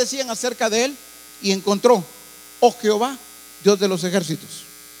escrituras que decían acerca de él y encontró: oh Jehová, Dios de los ejércitos.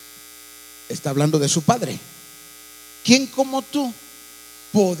 Está hablando de su Padre. ¿Quién como tú?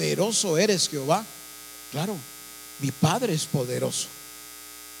 Poderoso eres, Jehová. Claro, mi Padre es poderoso.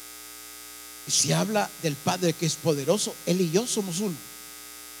 Y si habla del Padre que es poderoso, Él y yo somos uno.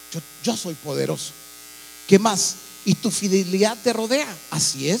 Yo soy poderoso. ¿Qué más? Y tu fidelidad te rodea.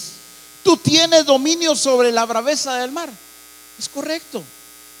 Así es. Tú tienes dominio sobre la braveza del mar. Es correcto.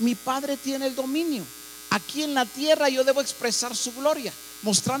 Mi Padre tiene el dominio. Aquí en la tierra yo debo expresar su gloria,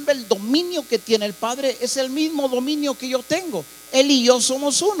 mostrando el dominio que tiene el Padre. Es el mismo dominio que yo tengo. Él y yo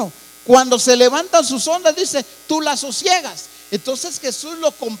somos uno. Cuando se levantan sus ondas, dice, tú las sosiegas. Entonces Jesús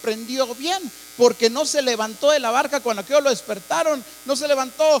lo comprendió bien, porque no se levantó de la barca cuando aquellos lo despertaron. No se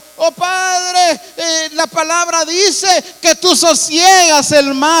levantó, oh Padre, la palabra dice que tú sosiegas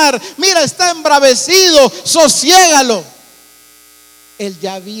el mar. Mira, está embravecido, sosiégalo. Él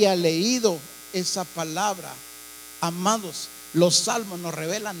ya había leído esa palabra. Amados, los salmos nos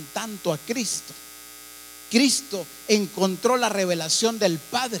revelan tanto a Cristo. Cristo encontró la revelación del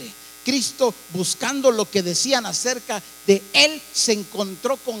Padre. Cristo, buscando lo que decían acerca de Él, se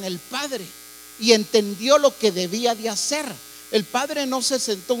encontró con el Padre y entendió lo que debía de hacer. El Padre no se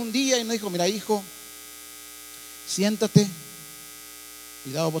sentó un día y no dijo, mira hijo, siéntate,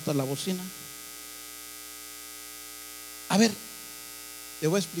 cuidado, botas la bocina. A ver, te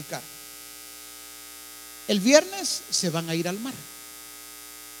voy a explicar. El viernes se van a ir al mar.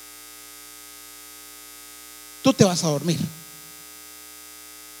 Tú te vas a dormir.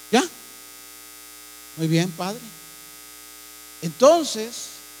 ¿Ya? Muy bien, Padre. Entonces,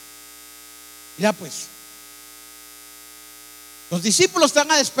 ya pues, los discípulos te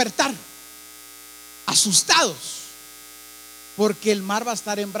van a despertar, asustados, porque el mar va a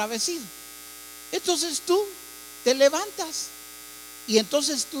estar embravecido. Entonces tú te levantas y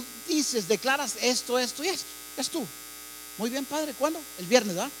entonces tú dices, declaras esto y esto. Es tú. Muy bien, Padre. ¿Cuándo? El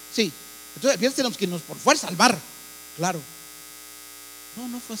viernes, ¿verdad? Sí. Entonces el viernes tenemos que irnos por fuerza al mar. Claro.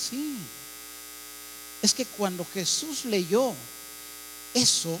 No fue así. Es que cuando Jesús leyó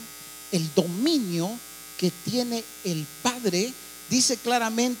eso, el dominio que tiene el Padre, dice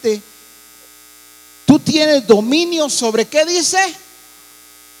claramente, tú tienes dominio sobre ¿qué dice?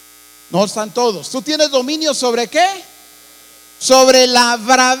 No están todos. ¿Tú tienes dominio sobre qué? Sobre la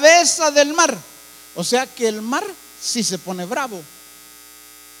braveza del mar. O sea que el mar sí se pone bravo.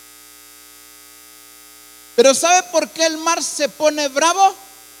 Pero ¿sabe por qué el mar se pone bravo?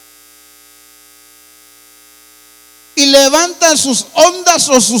 Y levanta sus ondas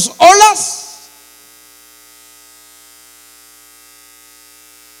o sus olas.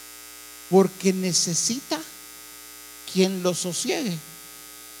 Porque necesita quien lo sosiegue.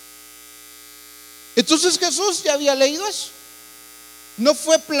 Entonces Jesús ya había leído eso. No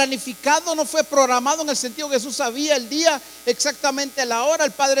fue planificado, no fue programado, en el sentido que Jesús sabía el día, exactamente la hora,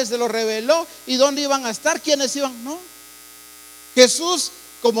 el Padre se lo reveló y dónde iban a estar, quiénes iban. No. Jesús,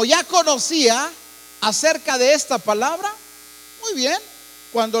 como ya conocía acerca de esta palabra, muy bien,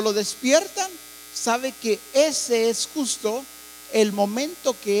 cuando lo despiertan, sabe que ese es justo el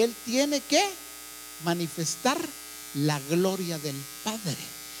momento que Él tiene que manifestar la gloria del Padre,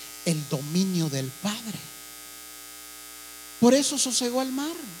 el dominio del Padre. Por eso sosegó al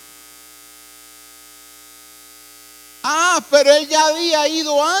mar. Pero Él ya había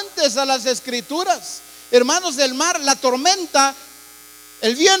ido antes a las Escrituras. Hermanos, del mar, la tormenta,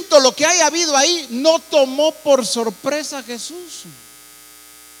 el viento, lo que haya habido ahí, no tomó por sorpresa a Jesús.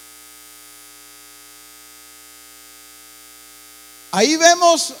 Ahí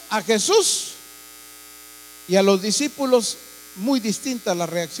vemos a Jesús y a los discípulos muy distintas las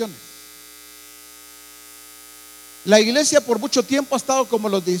reacciones. La iglesia por mucho tiempo ha estado como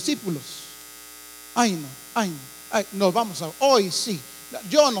los discípulos. Nos vamos a, hoy sí,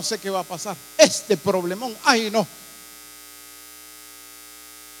 yo no sé qué va a pasar, este problemón, no.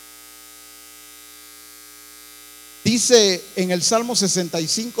 Dice en el Salmo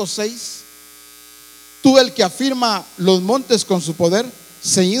 65:6, tú el que afirma los montes con su poder,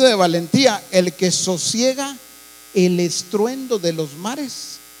 ceñido de valentía, el que sosiega el estruendo de los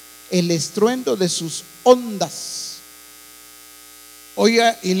mares, el estruendo de sus ondas.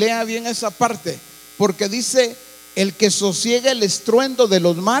 Oiga y lea bien esa parte, porque dice el que sosiega el estruendo de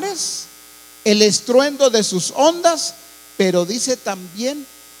los mares, el estruendo de sus ondas, pero dice también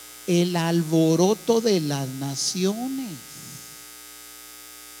el alboroto de las naciones.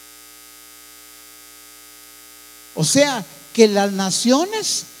 O sea que las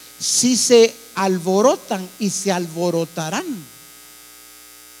naciones sí se alborotan y se alborotarán,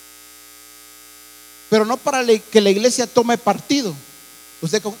 pero no para que la iglesia tome partido.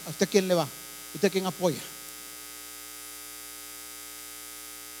 ¿Usted quién le va? ¿Usted quién apoya?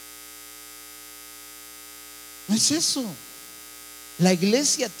 No es eso. La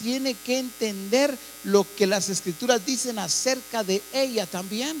iglesia tiene que entender lo que las Escrituras dicen acerca de ella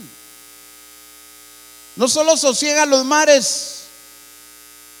también. No solo sosiega los mares,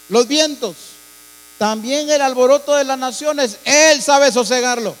 los vientos, también el alboroto de las naciones, Él sabe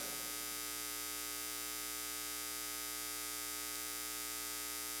sosegarlo.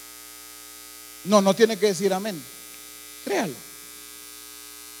 No tiene que decir amén. Créalo.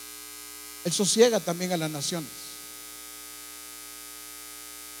 Él sosiega también a las naciones.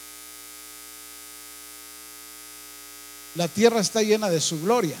 La tierra está llena de su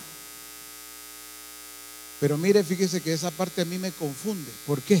gloria. Pero mire, fíjese que esa parte a mí me confunde.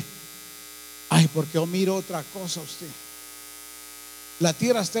 ¿Por qué? Ay, porque yo miro otra cosa usted. La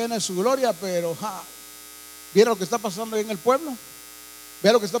tierra está llena de su gloria, pero ¿viera lo que está pasando ahí en el pueblo?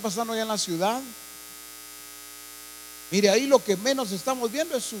 ¿Vea lo que está pasando allá en la ciudad? Mire, ahí lo que menos estamos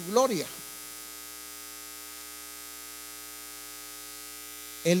viendo es su gloria.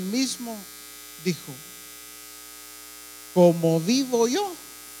 Él mismo dijo: como vivo yo,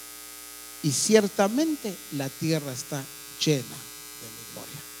 y ciertamente la tierra está llena de mi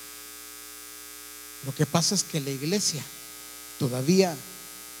gloria. Lo que pasa es que la iglesia todavía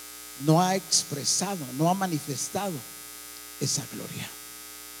no ha expresado, no ha manifestado esa gloria,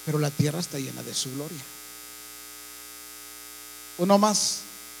 pero la tierra está llena de su gloria. Uno más,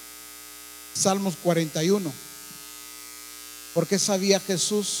 Salmos 41. ¿Por qué sabía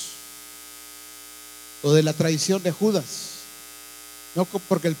Jesús lo de la traición de Judas? No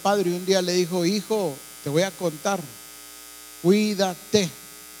porque el padre un día le dijo: hijo, te voy a contar, cuídate.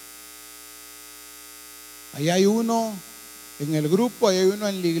 Ahí hay uno en el grupo, ahí hay uno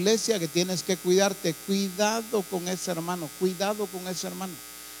en la iglesia que tienes que cuidarte. Cuidado con ese hermano, cuidado con ese hermano.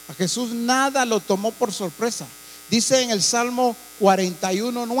 A Jesús nada lo tomó por sorpresa. Dice en el Salmo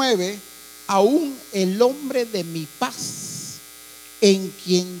 41:9: aún el hombre de mi paz, en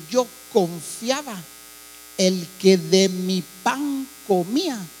quien yo confiaba, el que de mi pan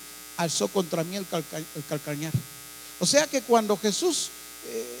comía, alzó contra mí el calcañar. O sea que cuando Jesús,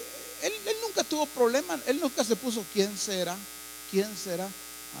 él nunca tuvo problemas. Él nunca se puso: ¿quién será? ¿Quién será?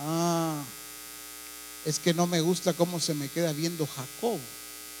 Es que no me gusta cómo se me queda viendo Jacob.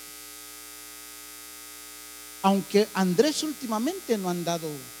 Aunque Andrés últimamente no ha andado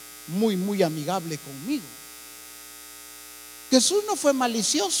muy amigable conmigo. Jesús no fue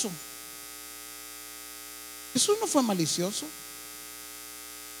malicioso. Jesús no fue malicioso.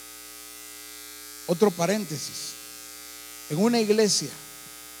 Otro paréntesis: en una iglesia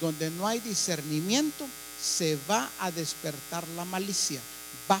donde no hay discernimiento, se va a despertar la malicia,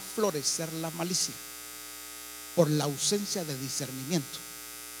 va a florecer la malicia por la ausencia de discernimiento.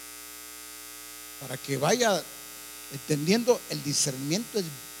 Para que vaya entendiendo, el discernimiento es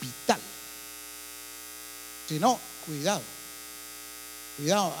vital. Si no, cuidado.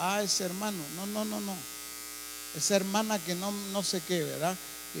 Ese hermano, no. Esa hermana que no sé qué, ¿verdad?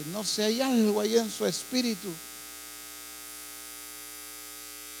 Que no sé, hay algo ahí en su espíritu.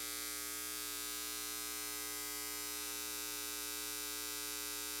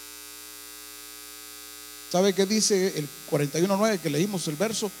 ¿Sabe qué dice el 41:9 que leímos el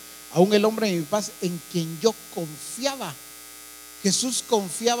verso? Aún el hombre de mi paz, en quien yo confiaba. Jesús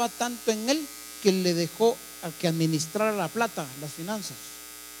confiaba tanto en él que le dejó a que administrara la plata, las finanzas.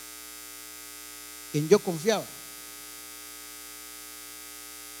 Quien yo confiaba.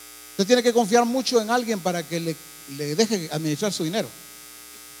 Usted tiene que confiar mucho en alguien para que le deje administrar su dinero,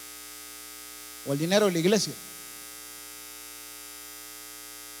 o el dinero de la iglesia.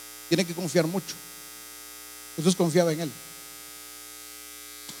 Tiene que confiar mucho. Jesús confiaba en él.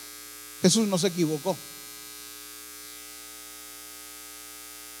 Jesús no se equivocó.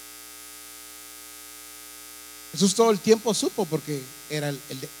 Jesús todo el tiempo supo, porque era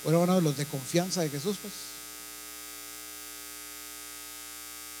uno de los de confianza de Jesús, pues.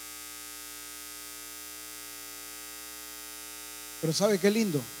 Pero ¿sabe qué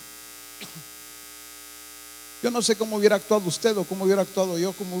lindo? Yo no sé cómo hubiera actuado usted, o cómo hubiera actuado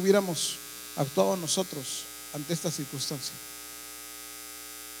yo, cómo hubiéramos actuado nosotros ante esta circunstancia.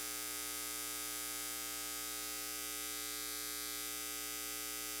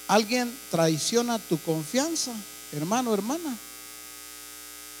 Alguien traiciona tu confianza, hermano, hermana,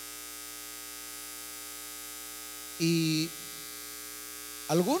 y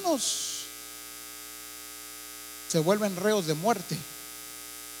algunos se vuelven reos de muerte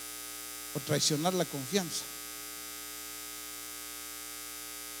por traicionar la confianza.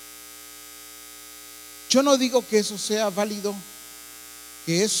 Yo no digo que eso sea válido,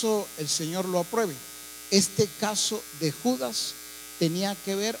 que eso el Señor lo apruebe. Este caso de Judas tenía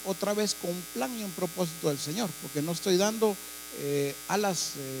que ver otra vez con un plan y un propósito del Señor, porque no estoy dando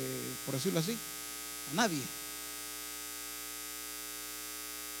alas, por decirlo así, a nadie.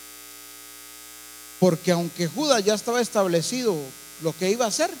 Porque aunque Judas ya estaba establecido lo que iba a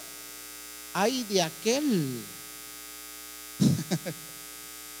hacer, ay de aquel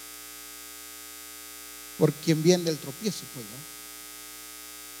por quien viene el tropiezo, pues, ¿no?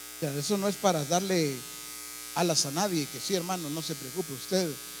 O sea, eso no es para darle alas a nadie, que sí, hermano, no se preocupe,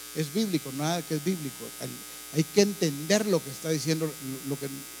 usted es bíblico, nada que es bíblico. Hay que entender lo que está diciendo, lo que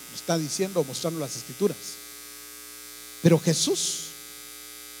está diciendo, mostrando las escrituras. Pero Jesús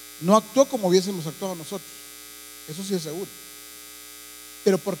no actuó como hubiésemos actuado nosotros. Eso sí es seguro.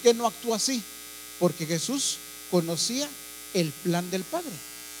 Pero ¿por qué no actuó así? Porque Jesús conocía el plan del Padre,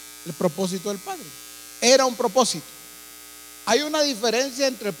 el propósito del Padre. Era un propósito. Hay una diferencia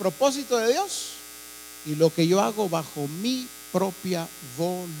entre el propósito de Dios y lo que yo hago bajo mi propia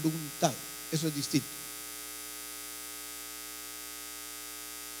voluntad. Eso es distinto.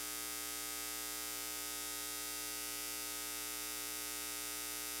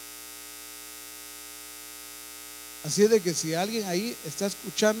 Así es de que si alguien ahí está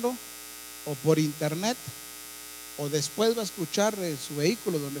escuchando o por internet o después va a escuchar en su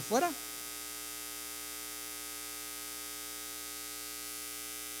vehículo, donde fuera,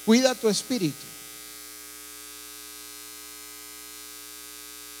 cuida tu espíritu.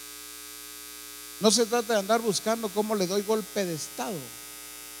 No se trata de andar buscando cómo le doy golpe de estado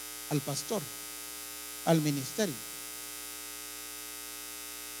al pastor, al ministerio.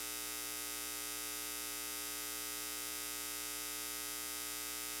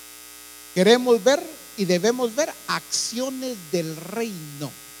 Queremos ver y debemos ver acciones del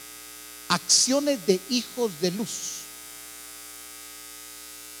reino, acciones de hijos de luz.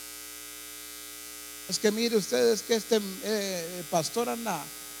 Es que mire ustedes que este pastor anda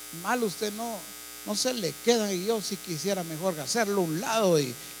mal, usted no se le queda, y yo si quisiera mejor hacerlo a un lado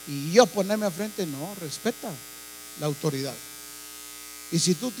y yo ponerme a frente. No, respeta la autoridad. Y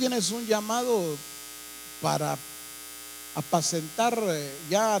si tú tienes un llamado para apacentar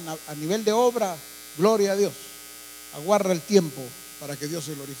ya a nivel de obra, gloria a Dios, aguarda el tiempo para que Dios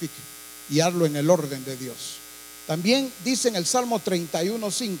se glorifique y hazlo en el orden de Dios. También dice en el Salmo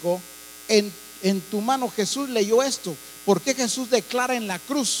 31:5, en tu mano. Jesús leyó esto. ¿Por qué Jesús declara en la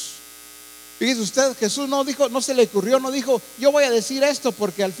cruz? Fíjese usted, Jesús no dijo, no se le ocurrió, no dijo, yo voy a decir esto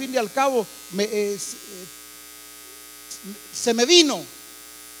porque al fin y al cabo se me vino.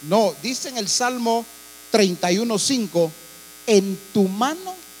 No, dice en el Salmo 31:5, en tu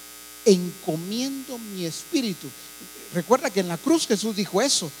mano encomiendo mi espíritu. Recuerda que en la cruz Jesús dijo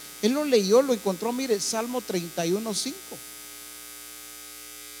eso. Él lo leyó, lo encontró, mire, Salmo 31:5.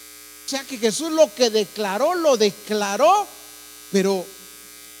 O sea que Jesús lo que declaró, lo declaró, pero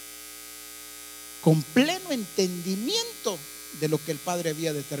con pleno entendimiento de lo que el Padre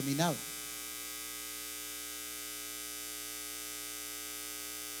había determinado.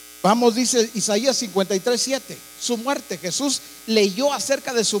 Vamos, dice Isaías 53:7, su muerte. Jesús leyó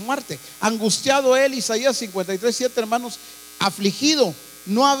acerca de su muerte. Angustiado él, Isaías 53:7, hermanos, afligido,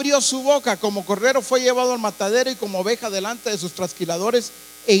 no abrió su boca, como cordero fue llevado al matadero y como oveja delante de sus trasquiladores,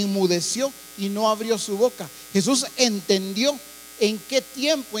 e inmudeció y no abrió su boca. Jesús entendió en qué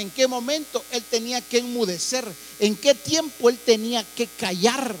tiempo, en qué momento él tenía que enmudecer, en qué tiempo él tenía que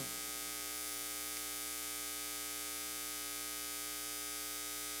callar.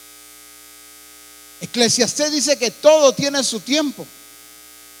 Eclesiastés dice que todo tiene su tiempo.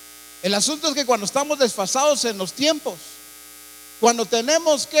 El asunto es que cuando estamos desfasados en los tiempos, cuando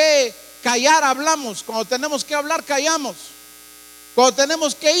tenemos que callar, hablamos. Cuando tenemos que hablar, callamos. Cuando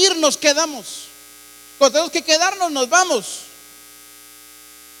tenemos que ir, nos quedamos. Cuando tenemos que quedarnos, nos vamos.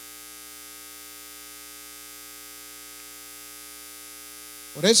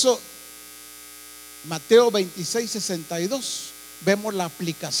 Por eso, Mateo 26:62, vemos la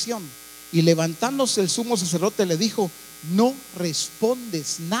aplicación. Y levantándose el sumo sacerdote le dijo, ¿no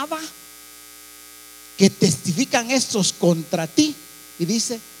respondes nada? Que testifican estos contra ti. Y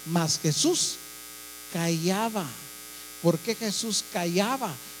dice, mas Jesús callaba. ¿Por qué Jesús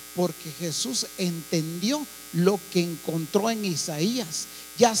callaba? Porque Jesús entendió lo que encontró en Isaías.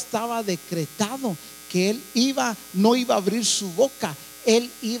 Ya estaba decretado que él no iba a abrir su boca,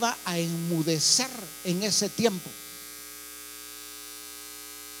 él iba a enmudecer en ese tiempo.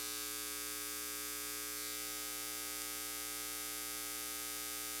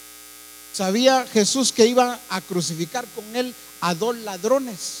 Sabía Jesús que iba a crucificar con él a 2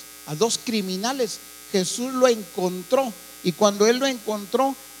 ladrones, a 2 criminales. Jesús lo encontró, y cuando él lo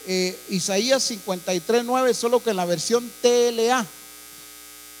encontró, Isaías 53:9, solo que en la versión TLA,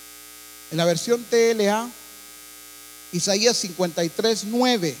 Isaías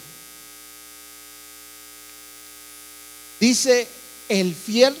 53:9 dice, el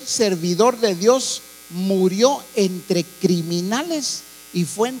fiel servidor de Dios murió entre criminales y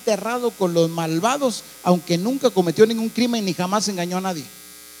fue enterrado con los malvados, aunque nunca cometió ningún crimen ni jamás engañó a nadie.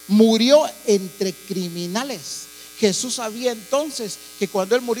 Murió entre criminales. Jesús sabía entonces que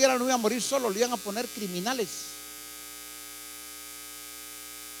cuando él muriera no iba a morir solo, le iban a poner criminales.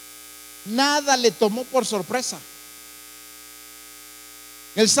 Nada le tomó por sorpresa.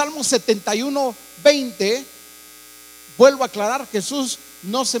 En el Salmo 71:20 Vuelvo a aclarar, Jesús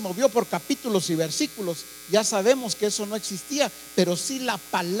no se movió por capítulos y versículos. Ya sabemos que eso no existía, pero sí la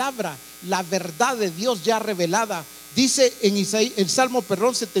palabra, la verdad de Dios ya revelada. Dice en el Salmo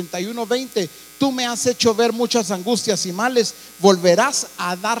 71:20: tú me has hecho ver muchas angustias y males, volverás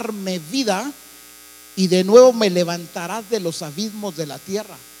a darme vida y de nuevo me levantarás de los abismos de la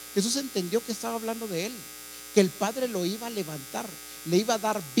tierra. Jesús entendió que estaba hablando de él, que el Padre lo iba a levantar, le iba a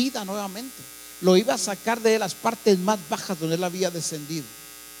dar vida nuevamente, lo iba a sacar de las partes más bajas donde él había descendido.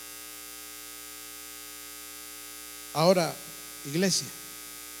 Ahora, iglesia,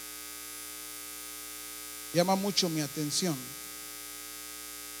 llama mucho mi atención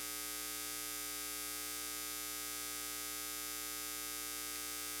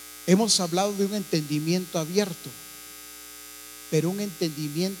hemos hablado de un entendimiento abierto, pero un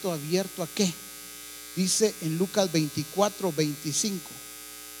entendimiento abierto ¿a qué? Dice en Lucas 24:25.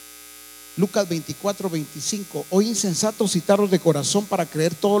 Lucas 24:25: oh insensatos y tardos de corazón para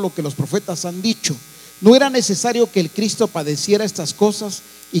creer todo lo que los profetas han dicho. ¿No era necesario que el Cristo padeciera estas cosas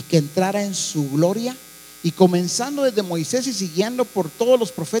y que entrara en su gloria? Y comenzando desde Moisés y siguiendo por todos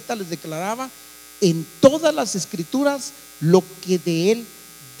los profetas, les declaraba en todas las escrituras lo que de él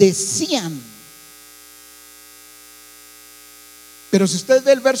decían. Pero si usted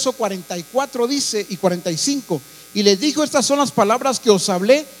ve el verso 44, dice, y 45: y les dijo: estas son las palabras que os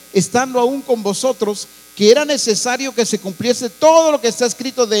hablé estando aún con vosotros, que era necesario que se cumpliese todo lo que está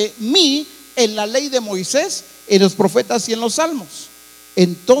escrito de mí en la ley de Moisés, en los profetas y en los salmos.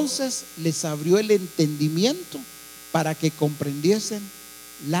 Entonces les abrió el entendimiento para que comprendiesen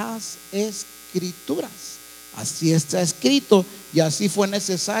las escrituras. Así está escrito, y así fue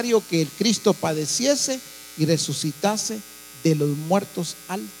necesario que el Cristo padeciese y resucitase de los muertos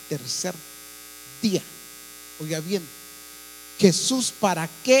al tercer día. Oiga bien, Jesús, ¿para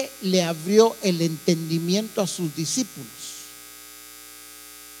qué le abrió el entendimiento a sus discípulos?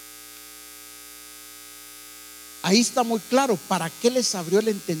 Ahí está muy claro para qué les abrió el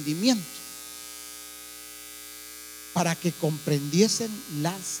entendimiento: para que comprendiesen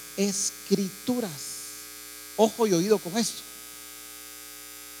las escrituras. Ojo y oído con esto.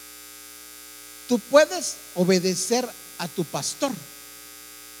 Tú puedes obedecer a tu pastor,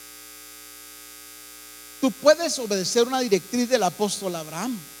 tú puedes obedecer una directriz del apóstol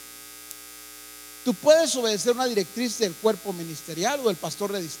Abraham, tú puedes obedecer una directriz del cuerpo ministerial o del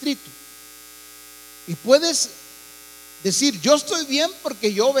pastor de distrito, y puedes decir: yo estoy bien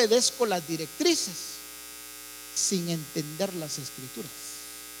porque yo obedezco las directrices, sin entender las escrituras.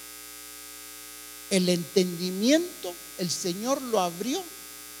 El entendimiento el Señor lo abrió.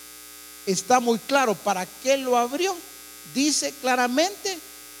 Está muy claro para qué lo abrió. Dice claramente: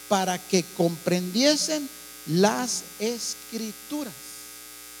 para que comprendiesen las escrituras.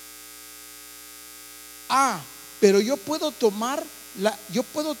 Pero yo puedo tomar la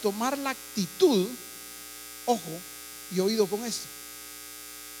actitud, ojo y oído con esto.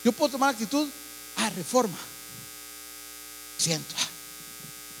 Yo puedo tomar la actitud: reforma. Siento.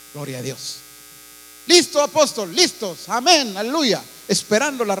 Gloria a Dios. Listo, apóstol, listos, amén, aleluya,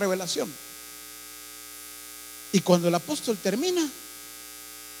 esperando la revelación. Y cuando el apóstol termina,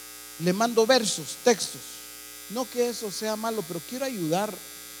 le mando versos, textos. No que eso sea malo, pero quiero ayudar,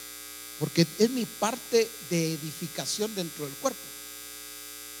 porque es mi parte de edificación dentro del cuerpo.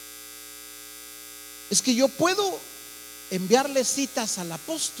 Es que yo puedo enviarle citas al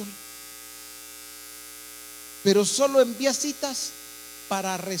apóstol, pero solo envía citas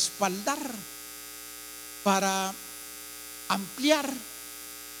para respaldar, para ampliar.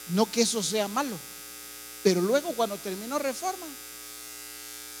 No que eso sea malo, pero luego cuando terminó reforma,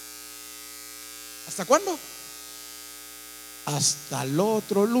 ¿hasta cuándo? Hasta el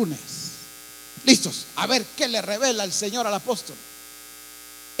otro lunes. Listos, a ver qué le revela el Señor al apóstol.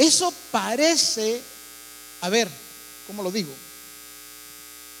 Eso parece, a ver, ¿cómo lo digo?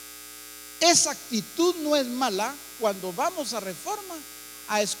 Esa actitud no es mala cuando vamos a reforma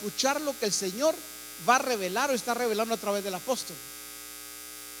a escuchar lo que el Señor va a revelar o está revelando a través del apóstol.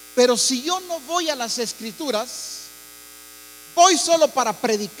 Pero si yo no voy a las escrituras, voy solo para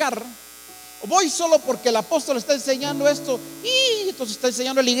predicar, o voy solo porque el apóstol está enseñando esto, y entonces está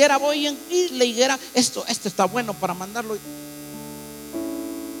enseñando la higuera, y la higuera, esto está bueno para mandarlo.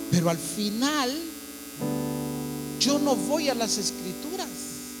 Pero al final yo no voy a las escrituras.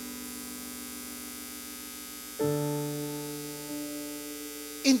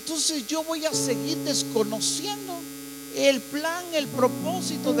 Entonces yo voy a seguir desconociendo el plan, el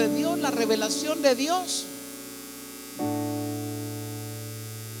propósito de Dios, la revelación de Dios.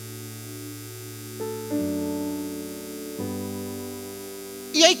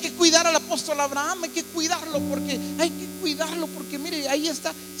 Y hay que cuidar al apóstol Abraham, hay que cuidarlo porque mire, ahí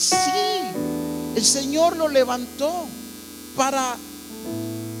está. Sí, el Señor lo levantó para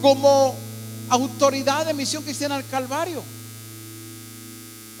como autoridad de Misión Cristiana del Calvario.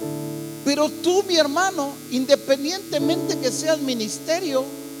 Pero tú, mi hermano, independientemente que seas ministerio,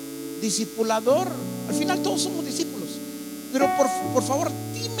 discipulador, al final todos somos discípulos. Pero por favor,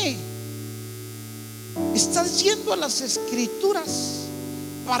 dime, ¿estás yendo a las Escrituras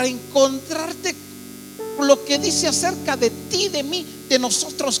para encontrarte lo que dice acerca de ti, de mí, de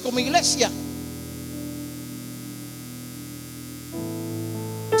nosotros como iglesia?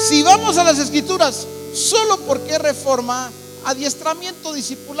 Si vamos a las Escrituras solo porque es reforma, adiestramiento,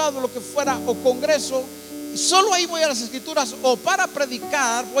 discipulado, lo que fuera, o congreso, solo ahí voy a las Escrituras, o para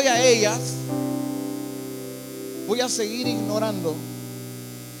predicar voy a ellas, voy a seguir ignorando.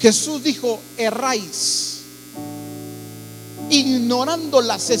 Jesús dijo: erráis, ignorando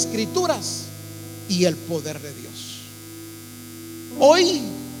las Escrituras y el poder de Dios. Hoy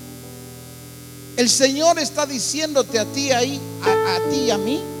el Señor está diciéndote a ti ahí, a ti y a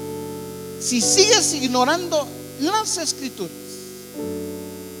mí, si sigues ignorando las Escrituras,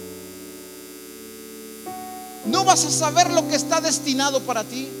 no vas a saber lo que está destinado para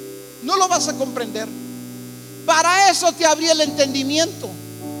ti, no lo vas a comprender. Para eso te abrí el entendimiento,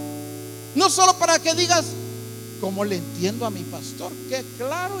 no solo para que digas: ¿cómo le entiendo a mi pastor? Que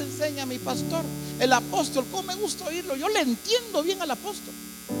claro enseña a mi pastor, el apóstol, cómo me gusta oírlo, yo le entiendo bien al apóstol.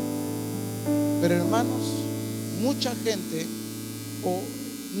 Pero hermanos, mucha gente, o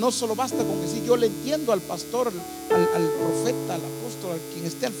no solo basta con decir yo le entiendo al pastor, al profeta, al apóstol, al quien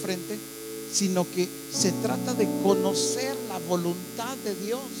esté al frente, sino que se trata de conocer la voluntad de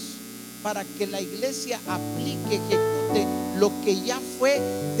Dios para que la iglesia aplique, ejecute lo que ya fue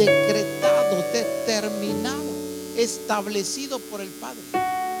decretado, determinado, establecido por el Padre.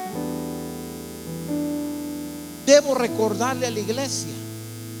 Debo recordarle a la iglesia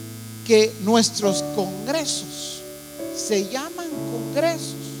que nuestros congresos se llaman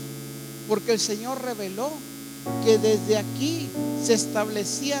congresos porque el Señor reveló que desde aquí se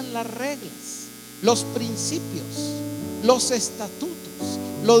establecían las reglas, los principios, los estatutos,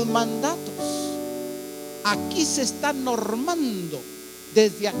 los mandatos. Aquí se está normando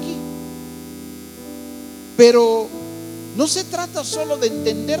desde aquí. Pero no se trata solo de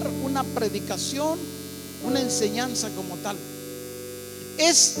entender una predicación, una enseñanza como tal.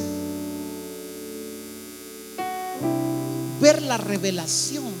 Es ver la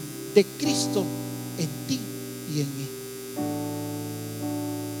revelación de Cristo en ti y en mí.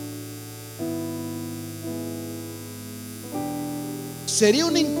 Sería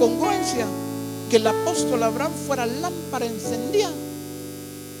una incongruencia que el apóstol Abraham fuera lámpara encendida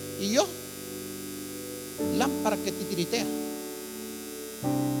y yo lámpara que titiritea.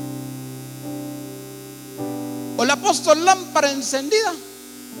 O el apóstol lámpara encendida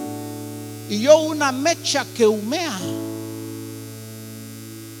y yo una mecha que humea.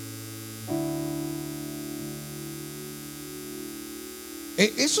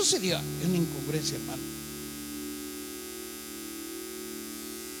 Eso sería una incongruencia, hermano.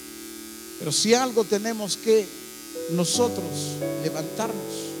 Pero si algo tenemos que nosotros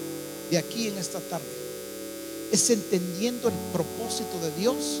levantarnos de aquí en esta tarde, es entendiendo el propósito de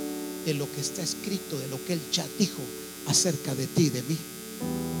Dios, de lo que está escrito, de lo que Él ya dijo acerca de ti y de mí.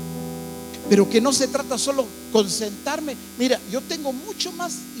 Pero que no se trata solo con sentarme. Mira, yo tengo mucho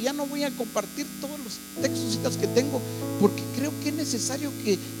más y ya no voy a compartir todos los textos que tengo, porque creo que es necesario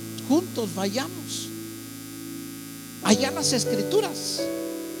que juntos vayamos allá a las Escrituras.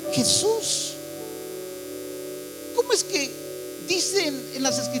 Jesús, ¿cómo es que dicen en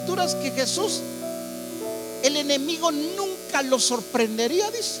las Escrituras que Jesús, el enemigo nunca lo sorprendería?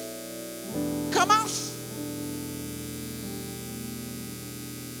 Dice, jamás.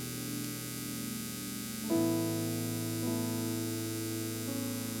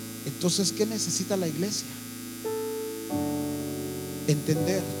 Entonces, ¿qué necesita la iglesia?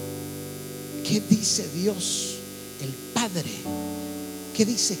 Entender qué dice Dios, el Padre, qué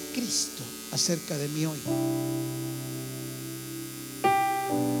dice Cristo acerca de mí hoy.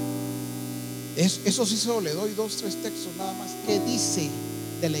 Eso sí, solo le doy 2, 3 textos nada más. ¿Qué dice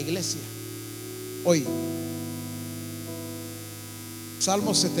de la iglesia hoy?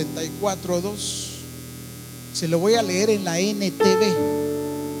 Salmo 74, 2. Se lo voy a leer en la NTV.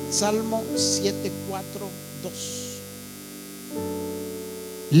 Salmo 7, 4, 2.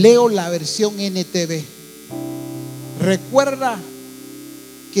 Leo la versión NTV. Recuerda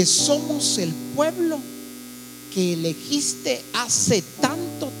que somos el pueblo que elegiste hace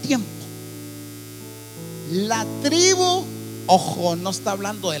tanto tiempo, la tribu Ojo, no está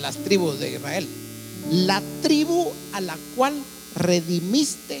hablando de las tribus de Israel. La tribu a la cual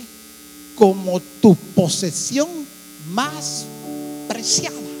redimiste como tu posesión más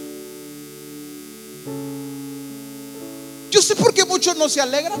preciada. Yo sé por qué muchos no se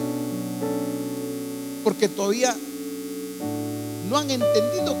alegran, porque todavía no han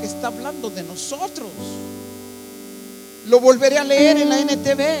entendido que está hablando de nosotros. Lo volveré a leer en la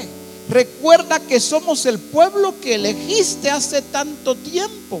NTV. Recuerda que somos el pueblo que elegiste hace tanto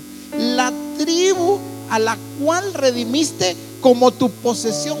tiempo, la tribu a la cual redimiste como tu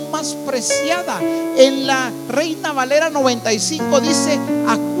posesión más preciada. En la Reina Valera 95 dice: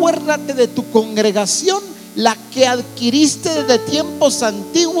 acuérdate de tu congregación, la que adquiriste desde tiempos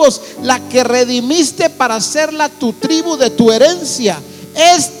antiguos, la que redimiste para hacerla tu tribu de tu herencia,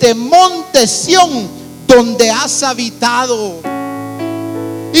 este monte Sión donde has habitado.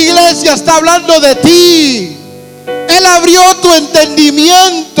 Iglesia, está hablando de ti. Él abrió tu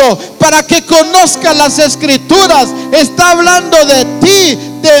entendimiento para que conozcas las escrituras. Está hablando de ti,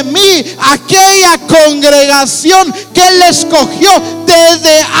 de mí, aquella congregación que Él escogió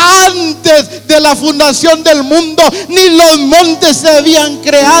desde antes de la fundación del mundo. Ni los montes se habían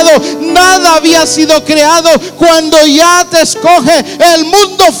creado, nada había sido creado cuando ya te escoge. El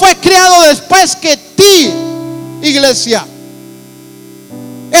mundo fue creado después que ti, iglesia,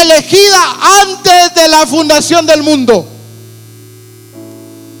 elegida antes de la fundación del mundo.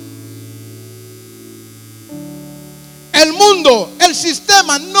 El mundo, el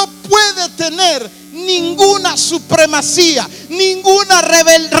sistema no puede tener ninguna supremacía, ninguna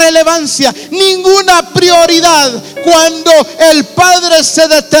relevancia, ninguna prioridad cuando el Padre se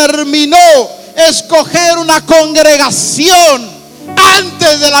determinó escoger una congregación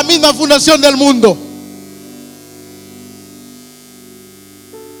antes de la misma fundación del mundo.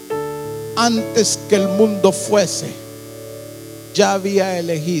 Antes que el mundo fuese, ya había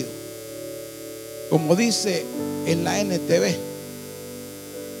elegido, como dice en la NTV,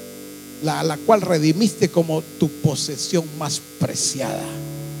 la cual redimiste como tu posesión más preciada.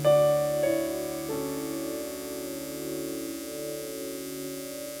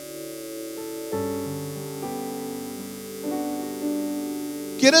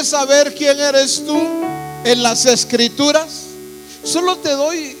 ¿Quieres saber quién eres tú en las escrituras? Solo te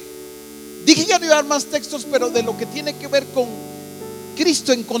doy, dije ya no iba a dar más textos, pero de lo que tiene que ver con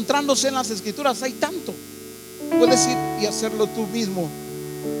Cristo encontrándose en las escrituras hay tanto. Puedes ir y hacerlo tú mismo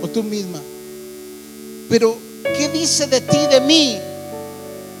o tú misma. Pero ¿qué dice de ti, de mí?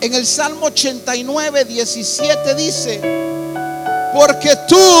 En el Salmo 89, 17 dice: porque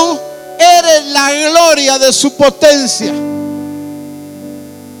tú eres la gloria de su potencia.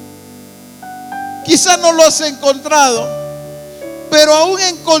 Quizá no lo has encontrado, pero aún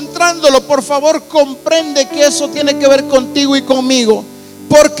encontrándolo, por favor, comprende que eso tiene que ver contigo y conmigo.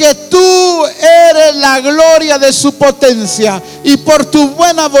 Porque tú eres la gloria de su potencia, y por tu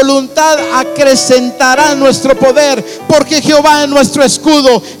buena voluntad acrecentará nuestro poder. Porque Jehová es nuestro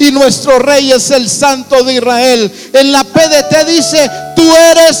escudo y nuestro rey es el Santo de Israel. En la PDT dice: tú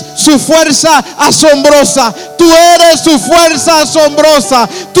eres su fuerza asombrosa. Tú eres su fuerza asombrosa.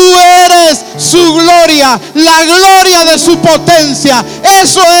 Tú eres su gloria, la gloria de su potencia.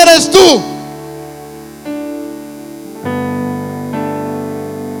 Eso eres tú.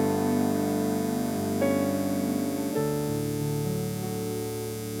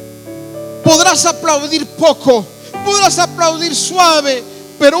 Podrás aplaudir poco, podrás aplaudir suave,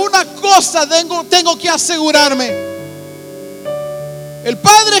 pero una cosa tengo que asegurarme: el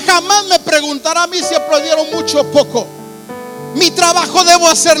Padre jamás me preguntará a mí si aplaudieron mucho o poco. Mi trabajo debo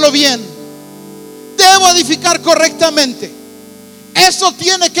hacerlo bien, debo edificar correctamente. Eso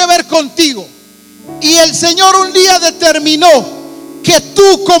tiene que ver contigo. Y el Señor un día determinó que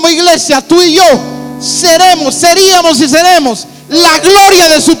tú como iglesia, tú y yo, seríamos y seremos la gloria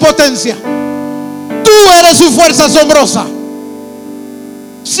de su potencia. Tú eres su fuerza asombrosa.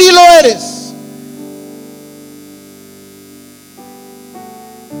 Sí lo eres.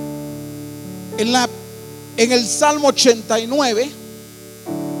 En el Salmo 89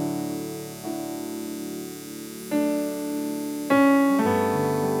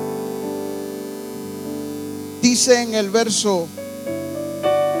 dice, en el verso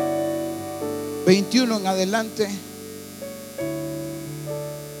 21 en adelante: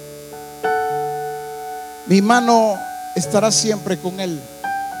 mi mano estará siempre con él,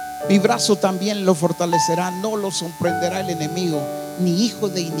 mi brazo también lo fortalecerá. No lo sorprenderá el enemigo, ni hijo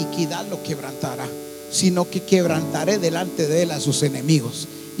de iniquidad lo quebrantará, sino que quebrantaré delante de él a sus enemigos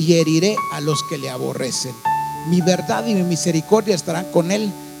y heriré a los que le aborrecen. Mi verdad y mi misericordia estarán con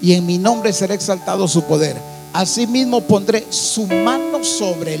él, y en mi nombre será exaltado su poder. Asimismo pondré su mano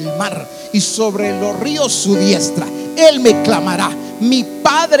sobre el mar y sobre los ríos su diestra. Él me clamará: mi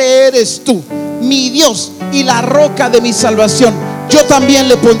Padre eres tú, mi Dios y la roca de mi salvación. Yo también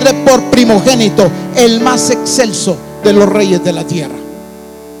le pondré por primogénito, el más excelso de los reyes de la tierra.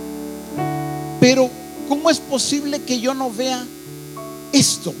 Pero ¿cómo es posible que yo no vea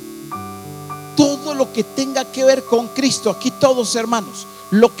esto? Todo lo que tenga que ver con Cristo, aquí todos hermanos,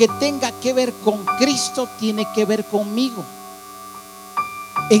 lo que tenga que ver con Cristo tiene que ver conmigo.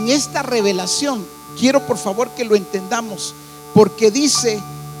 En esta revelación quiero por favor que lo entendamos, porque dice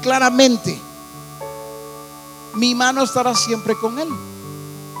claramente: mi mano estará siempre con él.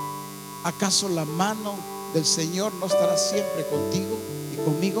 ¿Acaso la mano del Señor no estará siempre contigo y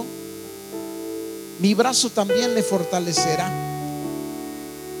conmigo? Mi brazo también le fortalecerá.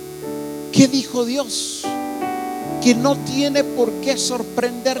 ¿Qué dijo Dios? Que no tiene por qué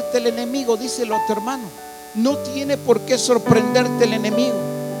sorprenderte el enemigo. Díselo a tu hermano: no tiene por qué sorprenderte el enemigo.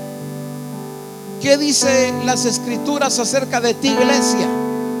 ¿Qué dice las escrituras acerca de ti, iglesia?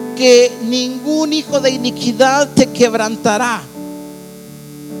 Que ningún hijo de iniquidad te quebrantará.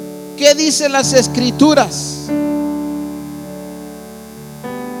 ¿Qué dice las escrituras?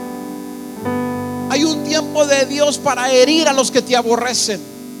 Hay un tiempo de Dios para herir a los que te aborrecen.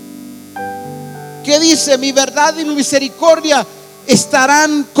 ¿Qué dice? Mi verdad y mi misericordia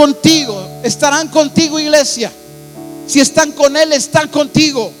estarán contigo. Estarán contigo, iglesia. Si están con Él, están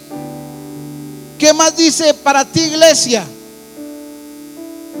contigo. ¿Qué más dice para ti, iglesia?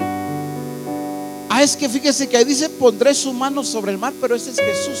 Es que fíjese que ahí dice: pondré su mano sobre el mar, pero ese es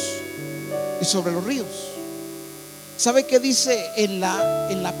Jesús. Y sobre los ríos. ¿Sabe qué dice en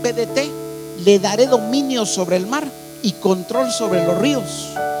la PDT? Le daré dominio sobre el mar y control sobre los ríos.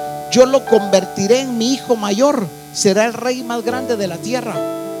 Yo lo convertiré en mi hijo mayor. Será el rey más grande de la tierra.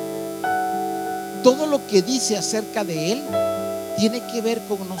 Todo lo que dice acerca de Él tiene que ver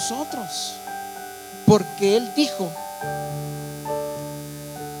con nosotros, porque Él dijo: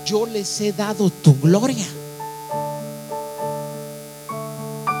 yo les he dado tu gloria.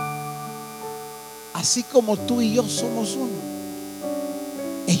 Así como tú y yo somos uno,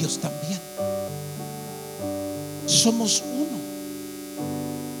 ellos también somos uno.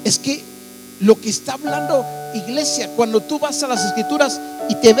 Es que lo que está hablando, iglesia, cuando tú vas a las escrituras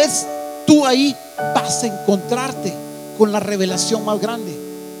y te ves tú ahí, vas a encontrarte con la revelación más grande: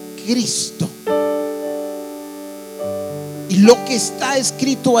 Cristo. Y lo que está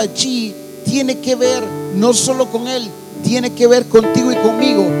escrito allí tiene que ver no solo con Él, tiene que ver contigo y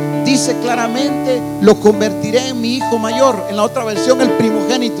conmigo. Dice claramente: lo convertiré en mi hijo mayor. En la otra versión, el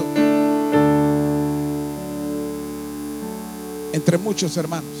primogénito. Entre muchos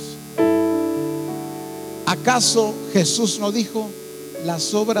hermanos. ¿Acaso Jesús no dijo: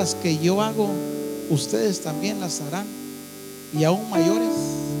 las obras que yo hago, ustedes también las harán, y aún mayores?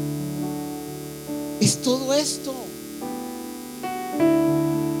 Es todo esto.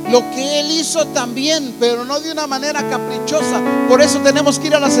 Lo que Él hizo también, pero no de una manera caprichosa. Por eso tenemos que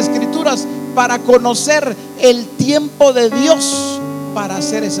ir a las escrituras para conocer el tiempo de Dios para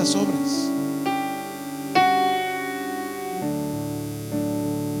hacer esas obras.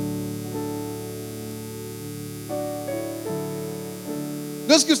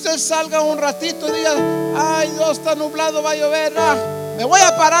 No es que usted salga un ratito y diga: ay, Dios, está nublado, va a llover. Me voy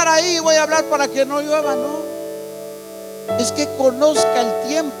a parar ahí y voy a hablar para que no llueva. No. Es que conozca el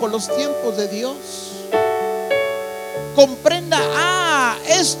tiempo, los tiempos de Dios. Comprenda: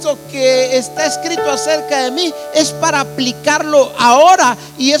 esto que está escrito acerca de mí es para aplicarlo ahora,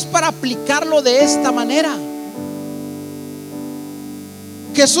 y es para aplicarlo de esta manera.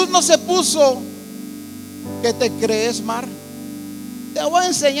 Jesús no se puso: ¿qué te crees, mar? Te voy a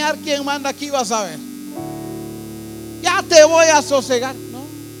enseñar quién manda aquí, vas a ver. Ya te voy a sosegar. No.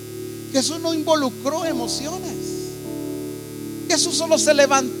 Jesús no involucró emociones. Jesús solo se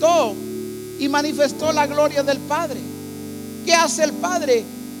levantó y manifestó la gloria del Padre. ¿Qué hace el Padre?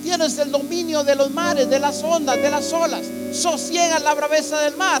 Tienes el dominio de los mares, de las ondas, de las olas. Sosiegas la braveza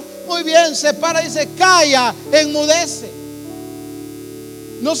del mar. Muy bien, se para y dice: calla, enmudece.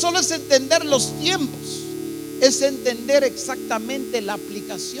 No solo es entender los tiempos, es entender exactamente la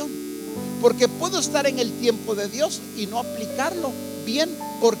aplicación. Porque puedo estar en el tiempo de Dios y no aplicarlo bien,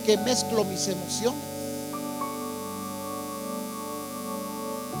 porque mezclo mis emociones.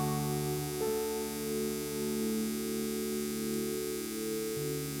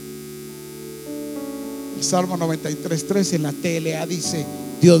 Salmo 93:3 en la TLA dice: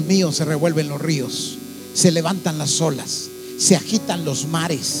 Dios mío, se revuelven los ríos, se levantan las olas, se agitan los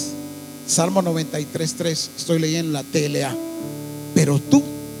mares. Salmo 93:3, estoy leyendo la TLA. Pero tú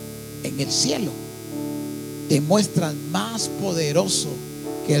en el cielo te muestras más poderoso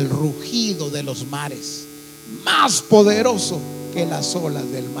que el rugido de los mares, más poderoso que las olas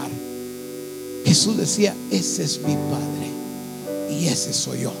del mar. Jesús decía: ese es mi Padre y ese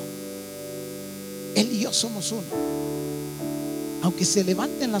soy yo. Él y yo somos uno. Aunque se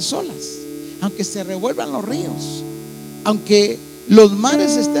levanten las olas, aunque se revuelvan los ríos, aunque los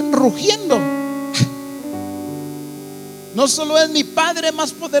mares estén rugiendo, no solo es mi Padre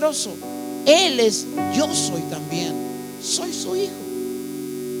más poderoso, Él es, yo soy también. Soy su hijo.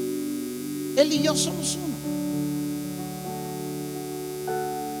 Él y yo somos uno.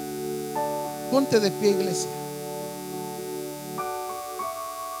 Ponte de pie, iglesia.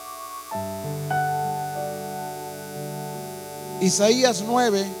 Isaías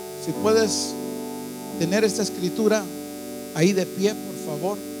 9, si puedes tener esta escritura ahí de pie, por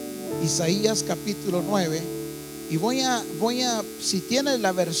favor. Isaías capítulo 9. Y voy a, si tienes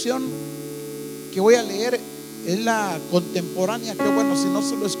la versión que voy a leer, es la contemporánea, qué bueno, si no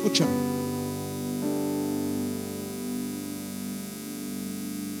se lo escuchan.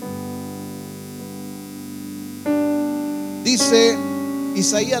 Dice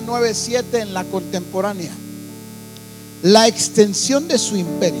Isaías 9:7 en la contemporánea: la extensión de su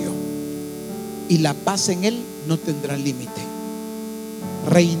imperio y la paz en él no tendrá límite.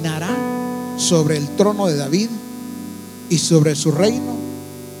 Reinará sobre el trono de David y sobre su reino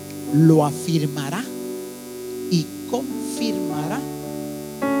lo afirmará y confirmará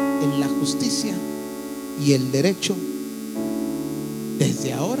en la justicia y el derecho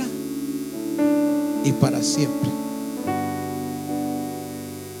desde ahora y para siempre.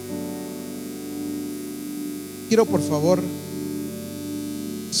 Quiero, por favor,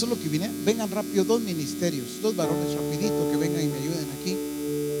 eso es lo que vine. Vengan rápido, 2 ministerios, 2 varones rapidito que vengan y me ayuden aquí.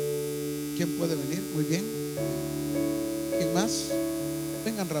 ¿Quién puede venir? Muy bien. ¿Quién más?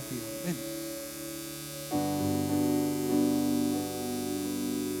 Vengan rápido, ven.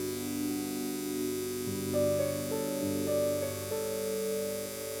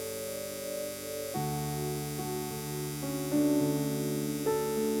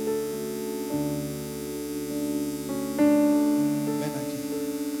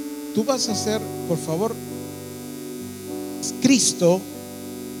 Tú vas a hacer, por favor, Cristo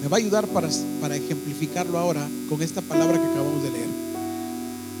me va a ayudar para ejemplificarlo ahora con esta palabra que acabamos de leer.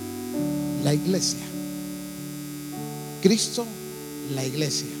 La iglesia. Cristo, la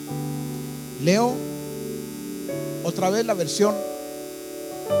iglesia. Leo otra vez la versión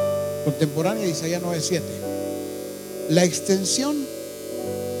contemporánea de Isaías 9:7. La extensión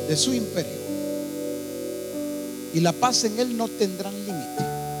de su imperio y la paz en él no tendrán límite.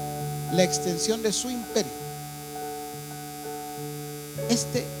 La extensión de su imperio.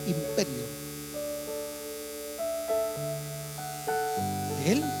 Este imperio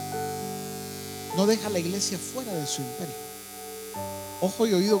de él no deja a la iglesia fuera de su imperio. Ojo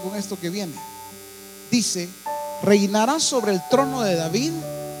y oído con esto que viene. Dice: reinará sobre el trono de David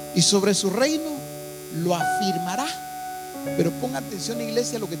y sobre su reino lo afirmará. Pero ponga atención,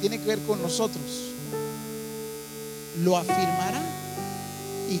 iglesia, lo que tiene que ver con nosotros. Lo afirmará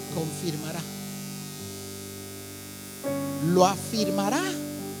y confirmará. Lo afirmará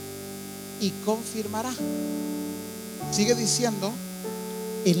y confirmará. Sigue diciendo: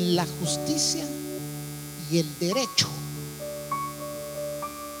 en la justicia y el derecho.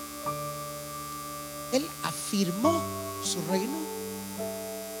 Él afirmó su reino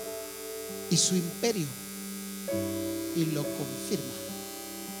y su imperio y lo confirma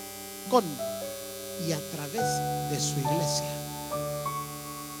con y a través de su iglesia.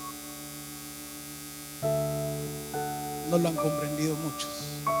 No lo han comprendido muchos.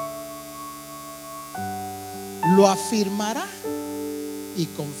 Lo afirmará y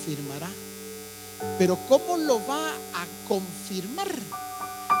confirmará. Pero ¿cómo lo va a confirmar?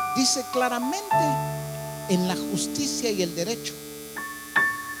 Dice claramente: en la justicia y el derecho.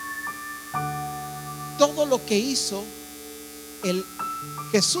 Todo lo que hizo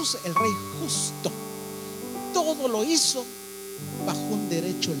Jesús, el Rey justo, todo lo hizo bajo un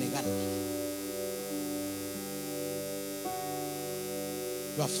derecho legal.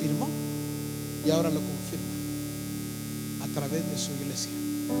 Lo afirmó y ahora lo confirma a través de su iglesia,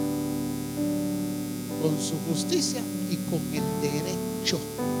 con su justicia y con el derecho.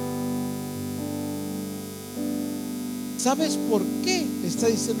 ¿Sabes por qué le está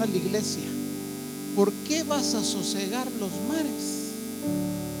diciendo a la iglesia? ¿Por qué vas a sosegar los mares,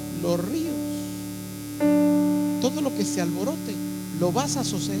 los ríos? Todo lo que se alborote lo vas a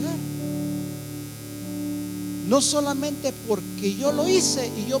sosegar. No solamente porque yo lo hice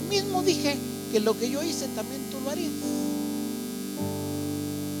y yo mismo dije que lo que yo hice también tú lo harías.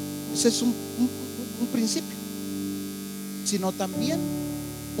 Ese es un principio. sino también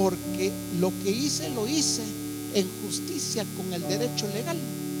porque lo que hice lo hice en justicia con el derecho legal,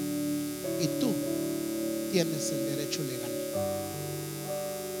 y tú tienes el derecho legal.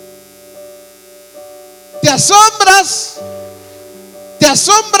 Te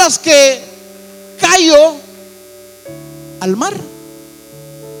asombras que Cayo al mar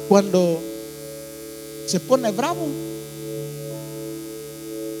cuando se pone bravo,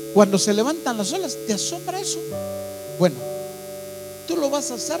 cuando se levantan las olas. ¿Te asombra eso? Bueno, tú lo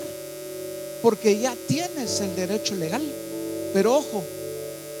vas a hacer porque ya tienes el derecho legal. Pero ojo,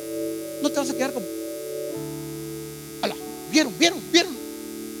 no te vas a quedar como: ¡Hala! ¿Vieron?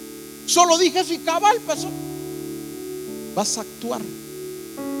 Solo dije eso y cabal pasó. Vas a actuar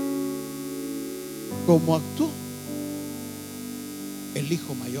como actuó el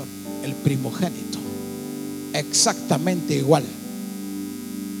hijo mayor, el primogénito, exactamente igual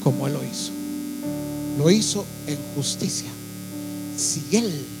como él lo hizo. Lo hizo en justicia. Si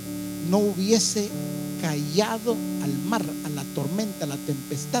él no hubiese callado al mar, a la tormenta, a la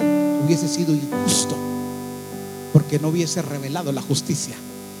tempestad, hubiese sido injusto, porque no hubiese revelado la justicia,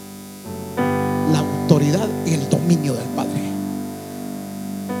 la autoridad y el dominio del Padre.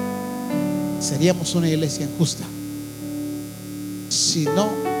 Seríamos una iglesia injusta si no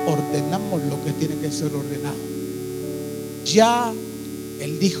ordenamos lo que tiene que ser ordenado. Ya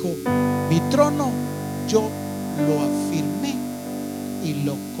él dijo: mi trono yo lo afirmé y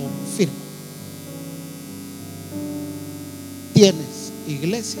lo confirmo. Tienes,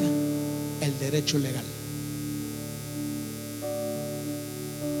 iglesia, el derecho legal.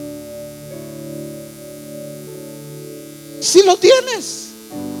 Si lo tienes.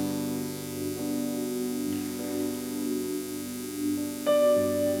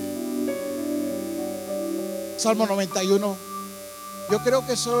 Salmo 91. Yo creo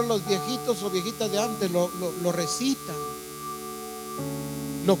que solo los viejitos o viejitas de antes lo recitan,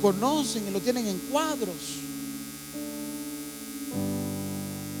 lo conocen y lo tienen en cuadros.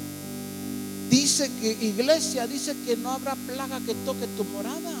 Dice que, iglesia, dice que no habrá plaga que toque tu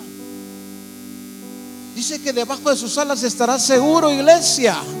morada. Dice que debajo de sus alas estarás seguro,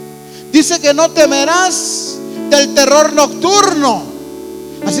 iglesia. Dice que no temerás del terror nocturno.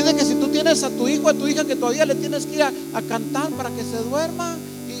 Así de que si tú tienes a tu hijo, a tu hija, que todavía le tienes que ir a cantar para que se duerma,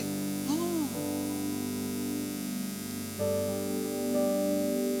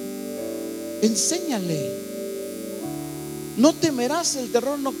 enséñale. No temerás el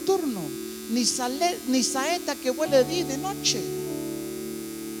terror nocturno, ni saeta que vuele día y de noche.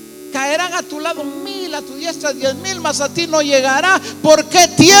 Caerán a tu lado 1000, a tu diestra 10,000, mas a ti no llegará. ¿Por qué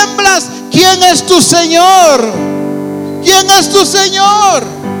tiemblas? ¿Quién es tu Señor? ¿Quién es tu Señor?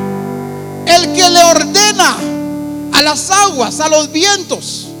 El que le ordena a las aguas, a los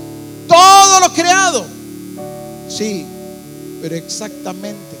vientos, todo lo creado. Sí, pero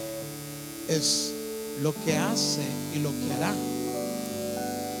exactamente es lo que hace y lo que hará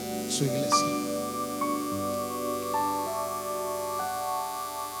su iglesia.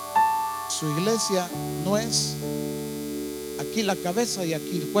 Su iglesia no es aquí la cabeza y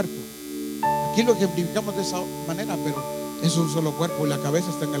aquí el cuerpo. Aquí lo ejemplificamos de esa manera, pero es un solo cuerpo y la cabeza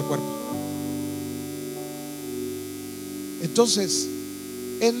está en el cuerpo. Entonces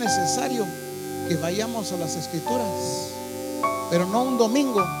es necesario que vayamos a las Escrituras, pero no un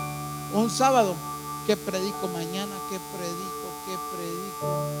domingo, un sábado. ¿Qué predico mañana? ¿Qué predico? ¿Qué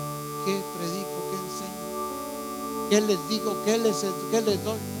enseño? ¿Qué les digo? ¿Qué les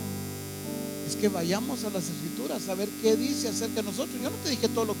doy? Es que vayamos a las Escrituras a ver qué dice acerca de nosotros. Yo no te dije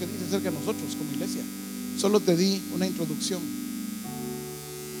todo lo que dice acerca de nosotros como iglesia, solo te di una introducción.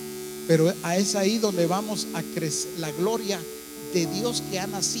 Pero es ahí donde vamos a crecer. La gloria de Dios que ha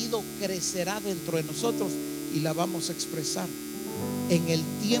nacido crecerá dentro de nosotros y la vamos a expresar en el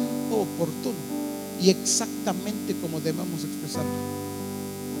tiempo oportuno y exactamente como debemos expresarlo.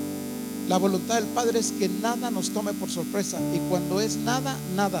 La voluntad del Padre es que nada nos tome por sorpresa, y cuando es nada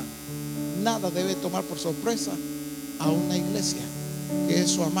debe tomar por sorpresa a una iglesia que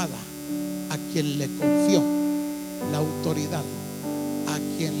es su amada, a quien le confió la autoridad, a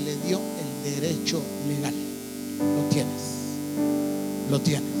quien le dio el derecho legal. Lo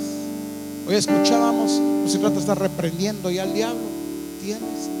tienes. Hoy escuchábamos, no se trata de estar reprendiendo ya al diablo.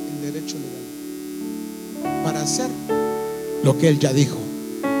 Tienes el derecho legal para hacer lo que Él ya dijo.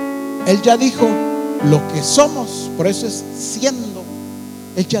 Él ya dijo lo que somos, por eso es siendo.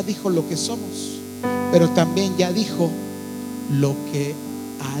 Él ya dijo lo que somos, pero también ya dijo lo que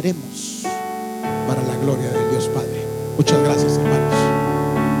haremos para la gloria de Dios Padre. Muchas gracias, hermanos.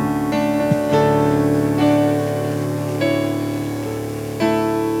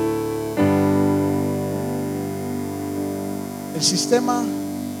 El sistema,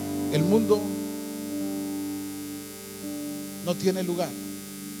 el mundo no tiene lugar.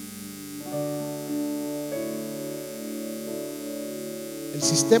 El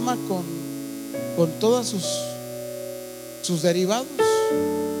sistema con todos sus derivados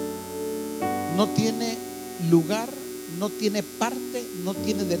no tiene lugar, no tiene parte, no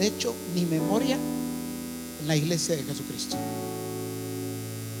tiene derecho ni memoria en la iglesia de Jesucristo.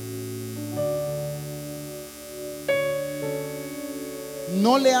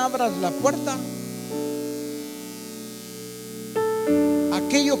 No le abras la puerta a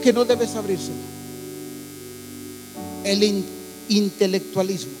aquello que no debes abrirse. El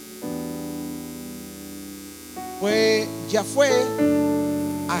intelectualismo ya fue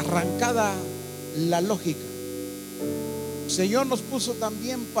arrancada la lógica. El Señor nos puso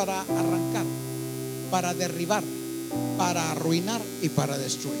también para arrancar, para derribar, para arruinar y para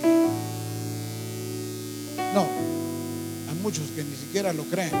destruir. No, hay muchos que ni siquiera lo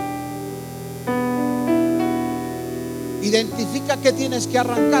creen. Identifica qué tienes que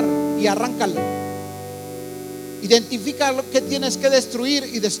arrancar y arráncalo. Identifica lo que tienes que destruir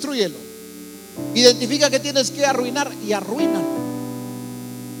y destrúyelo. Identifica que tienes que arruinar y arruínalo.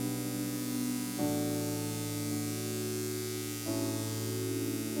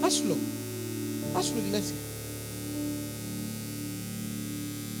 Hazlo, iglesia.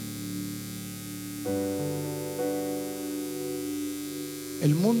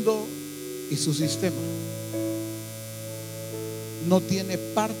 El mundo y su sistema no tiene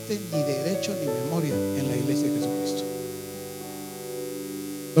parte, ni derecho, ni memoria en la iglesia de Jesucristo.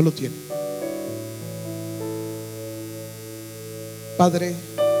 No lo tiene. Padre,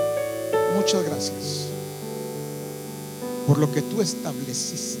 muchas gracias por lo que tú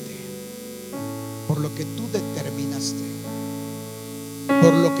estableciste, por lo que tú determinaste,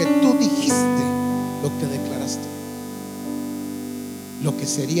 por lo que tú dijiste, lo que declaraste, lo que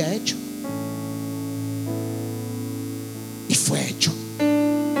sería hecho. Y fue hecho.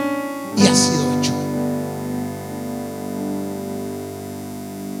 Y ha sido hecho.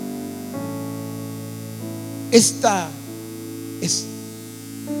 Esta es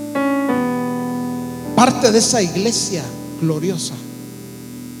parte de esa iglesia gloriosa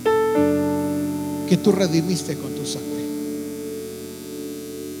que tú redimiste con tu sangre.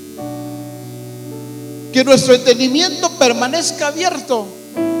 Que nuestro entendimiento permanezca abierto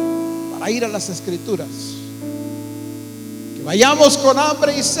para ir a las Escrituras. Que vayamos con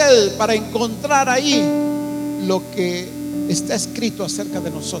hambre y sed para encontrar ahí lo que está escrito acerca de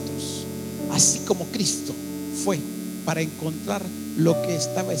nosotros, así como Cristo fue para encontrar lo que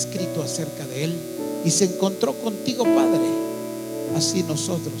estaba escrito acerca de Él y se encontró contigo, Padre. Así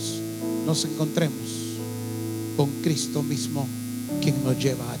nosotros nos encontremos con Cristo mismo, quien nos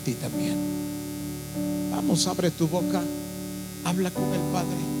lleva a ti también. Vamos, abre tu boca, habla con el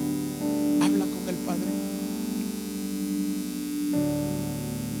Padre, habla con el Padre.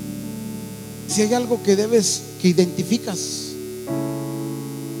 Si hay algo que identificas,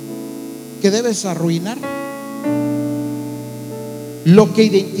 que debes arruinar, lo que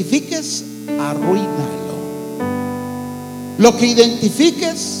identifiques, arruínalo. Lo que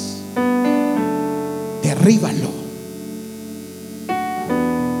identifiques, derríbalo.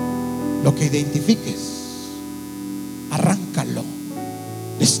 Lo que identifiques, arráncalo,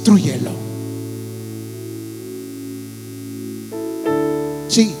 destrúyelo.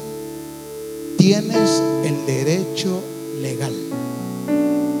 Sí, tienes el derecho legal,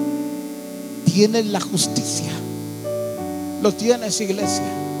 tienes la justicia. Lo tienes,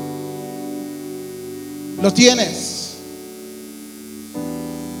 iglesia. Lo tienes.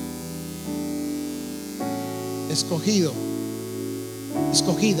 Escogido,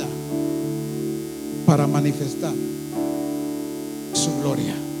 escogida para manifestar su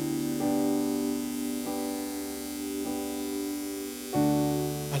gloria.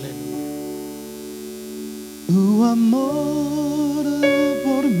 Aleluya. Tu amor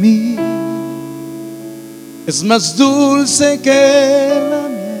por mí es más dulce que la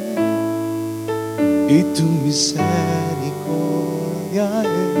miel y tu misericordia es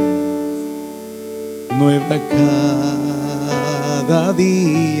nueva cada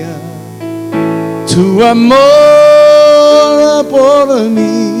día. Tu amor por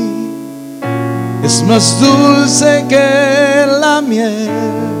mí es más dulce que la miel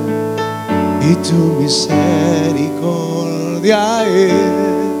y tu misericordia es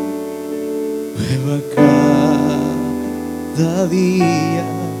nueva cada día.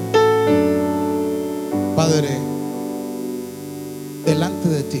 Padre, delante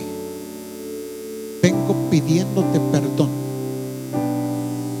de ti vengo pidiéndote perdón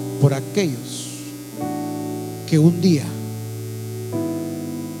por aquellos que un día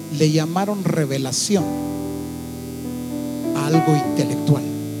le llamaron revelación a algo intelectual,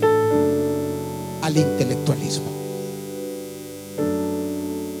 al intelectualismo.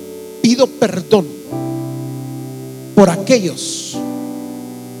 Pido perdón por aquellos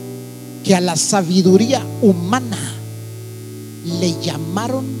que a la sabiduría humana le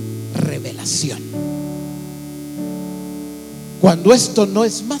llamaron revelación, cuando esto no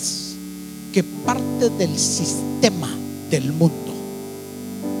es más que parte del sistema del mundo.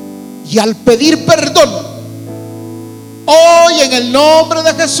 Y al pedir perdón hoy en el nombre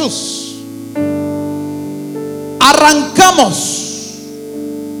de Jesús, arrancamos,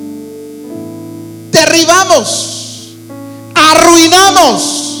 derribamos,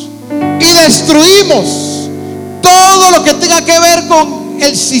 arruinamos y destruimos todo lo que tenga que ver con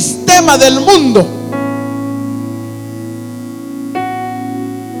el sistema del mundo,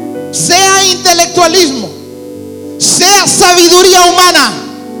 sea intelectualismo, sea sabiduría humana.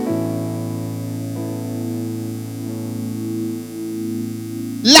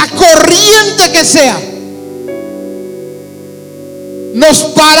 La corriente que sea, nos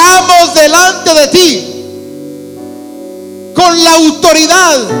paramos delante de ti con la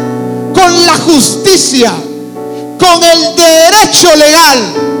autoridad, con la justicia, con el derecho legal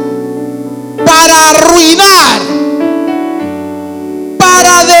para arruinar,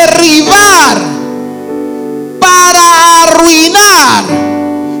 para derribar, para arruinar,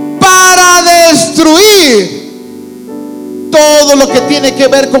 para destruir todo lo que tiene que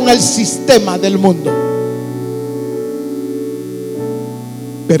ver con el sistema del mundo.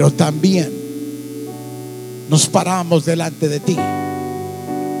 Pero también nos paramos delante de ti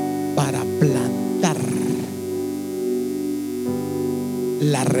para plantar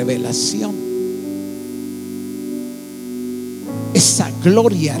la revelación, esa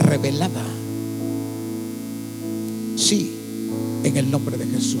gloria revelada, sí, en el nombre de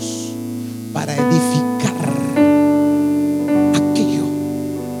Jesús, para edificar aquello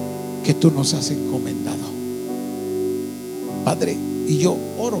que tú nos has encomendado, Padre. Y yo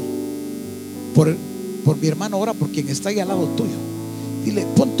oro por mi hermano, ora por quien está ahí al lado tuyo. Dile,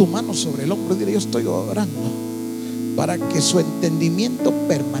 pon tu mano sobre el hombro, dile, yo estoy orando para que su entendimiento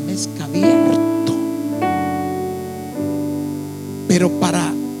permanezca abierto, pero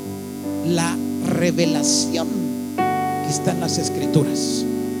para la revelación que está en las Escrituras.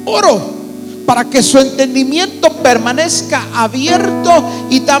 Oro para que su entendimiento permanezca abierto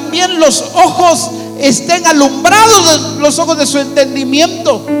y también los ojos estén alumbrados, los ojos de su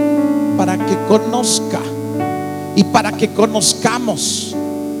entendimiento, para que conozca y para que conozcamos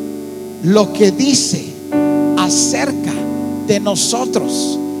lo que dice acerca de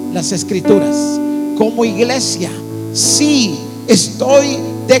nosotros las Escrituras. Como iglesia, sí estoy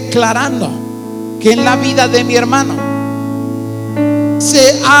declarando que en la vida de mi hermano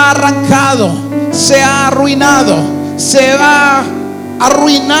se ha arrancado, se ha arruinado, se ha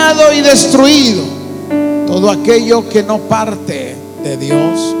arruinado y destruido todo aquello que no parte de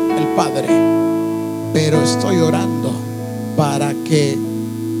Dios el Padre. Pero estoy orando para que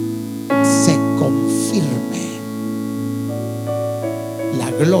se confirme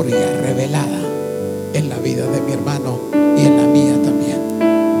la gloria revelada en la vida de mi hermano y en la mía también,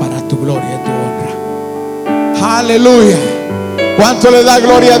 para tu gloria y tu honra. Aleluya. ¿Cuánto le da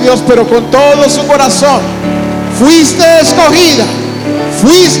gloria a Dios? Pero con todo su corazón. Fuiste escogida,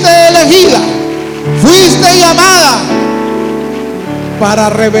 fuiste elegida, fuiste llamada para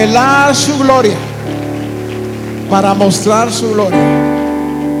revelar su gloria, para mostrar su gloria.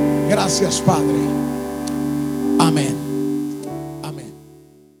 Gracias, Padre. Amén.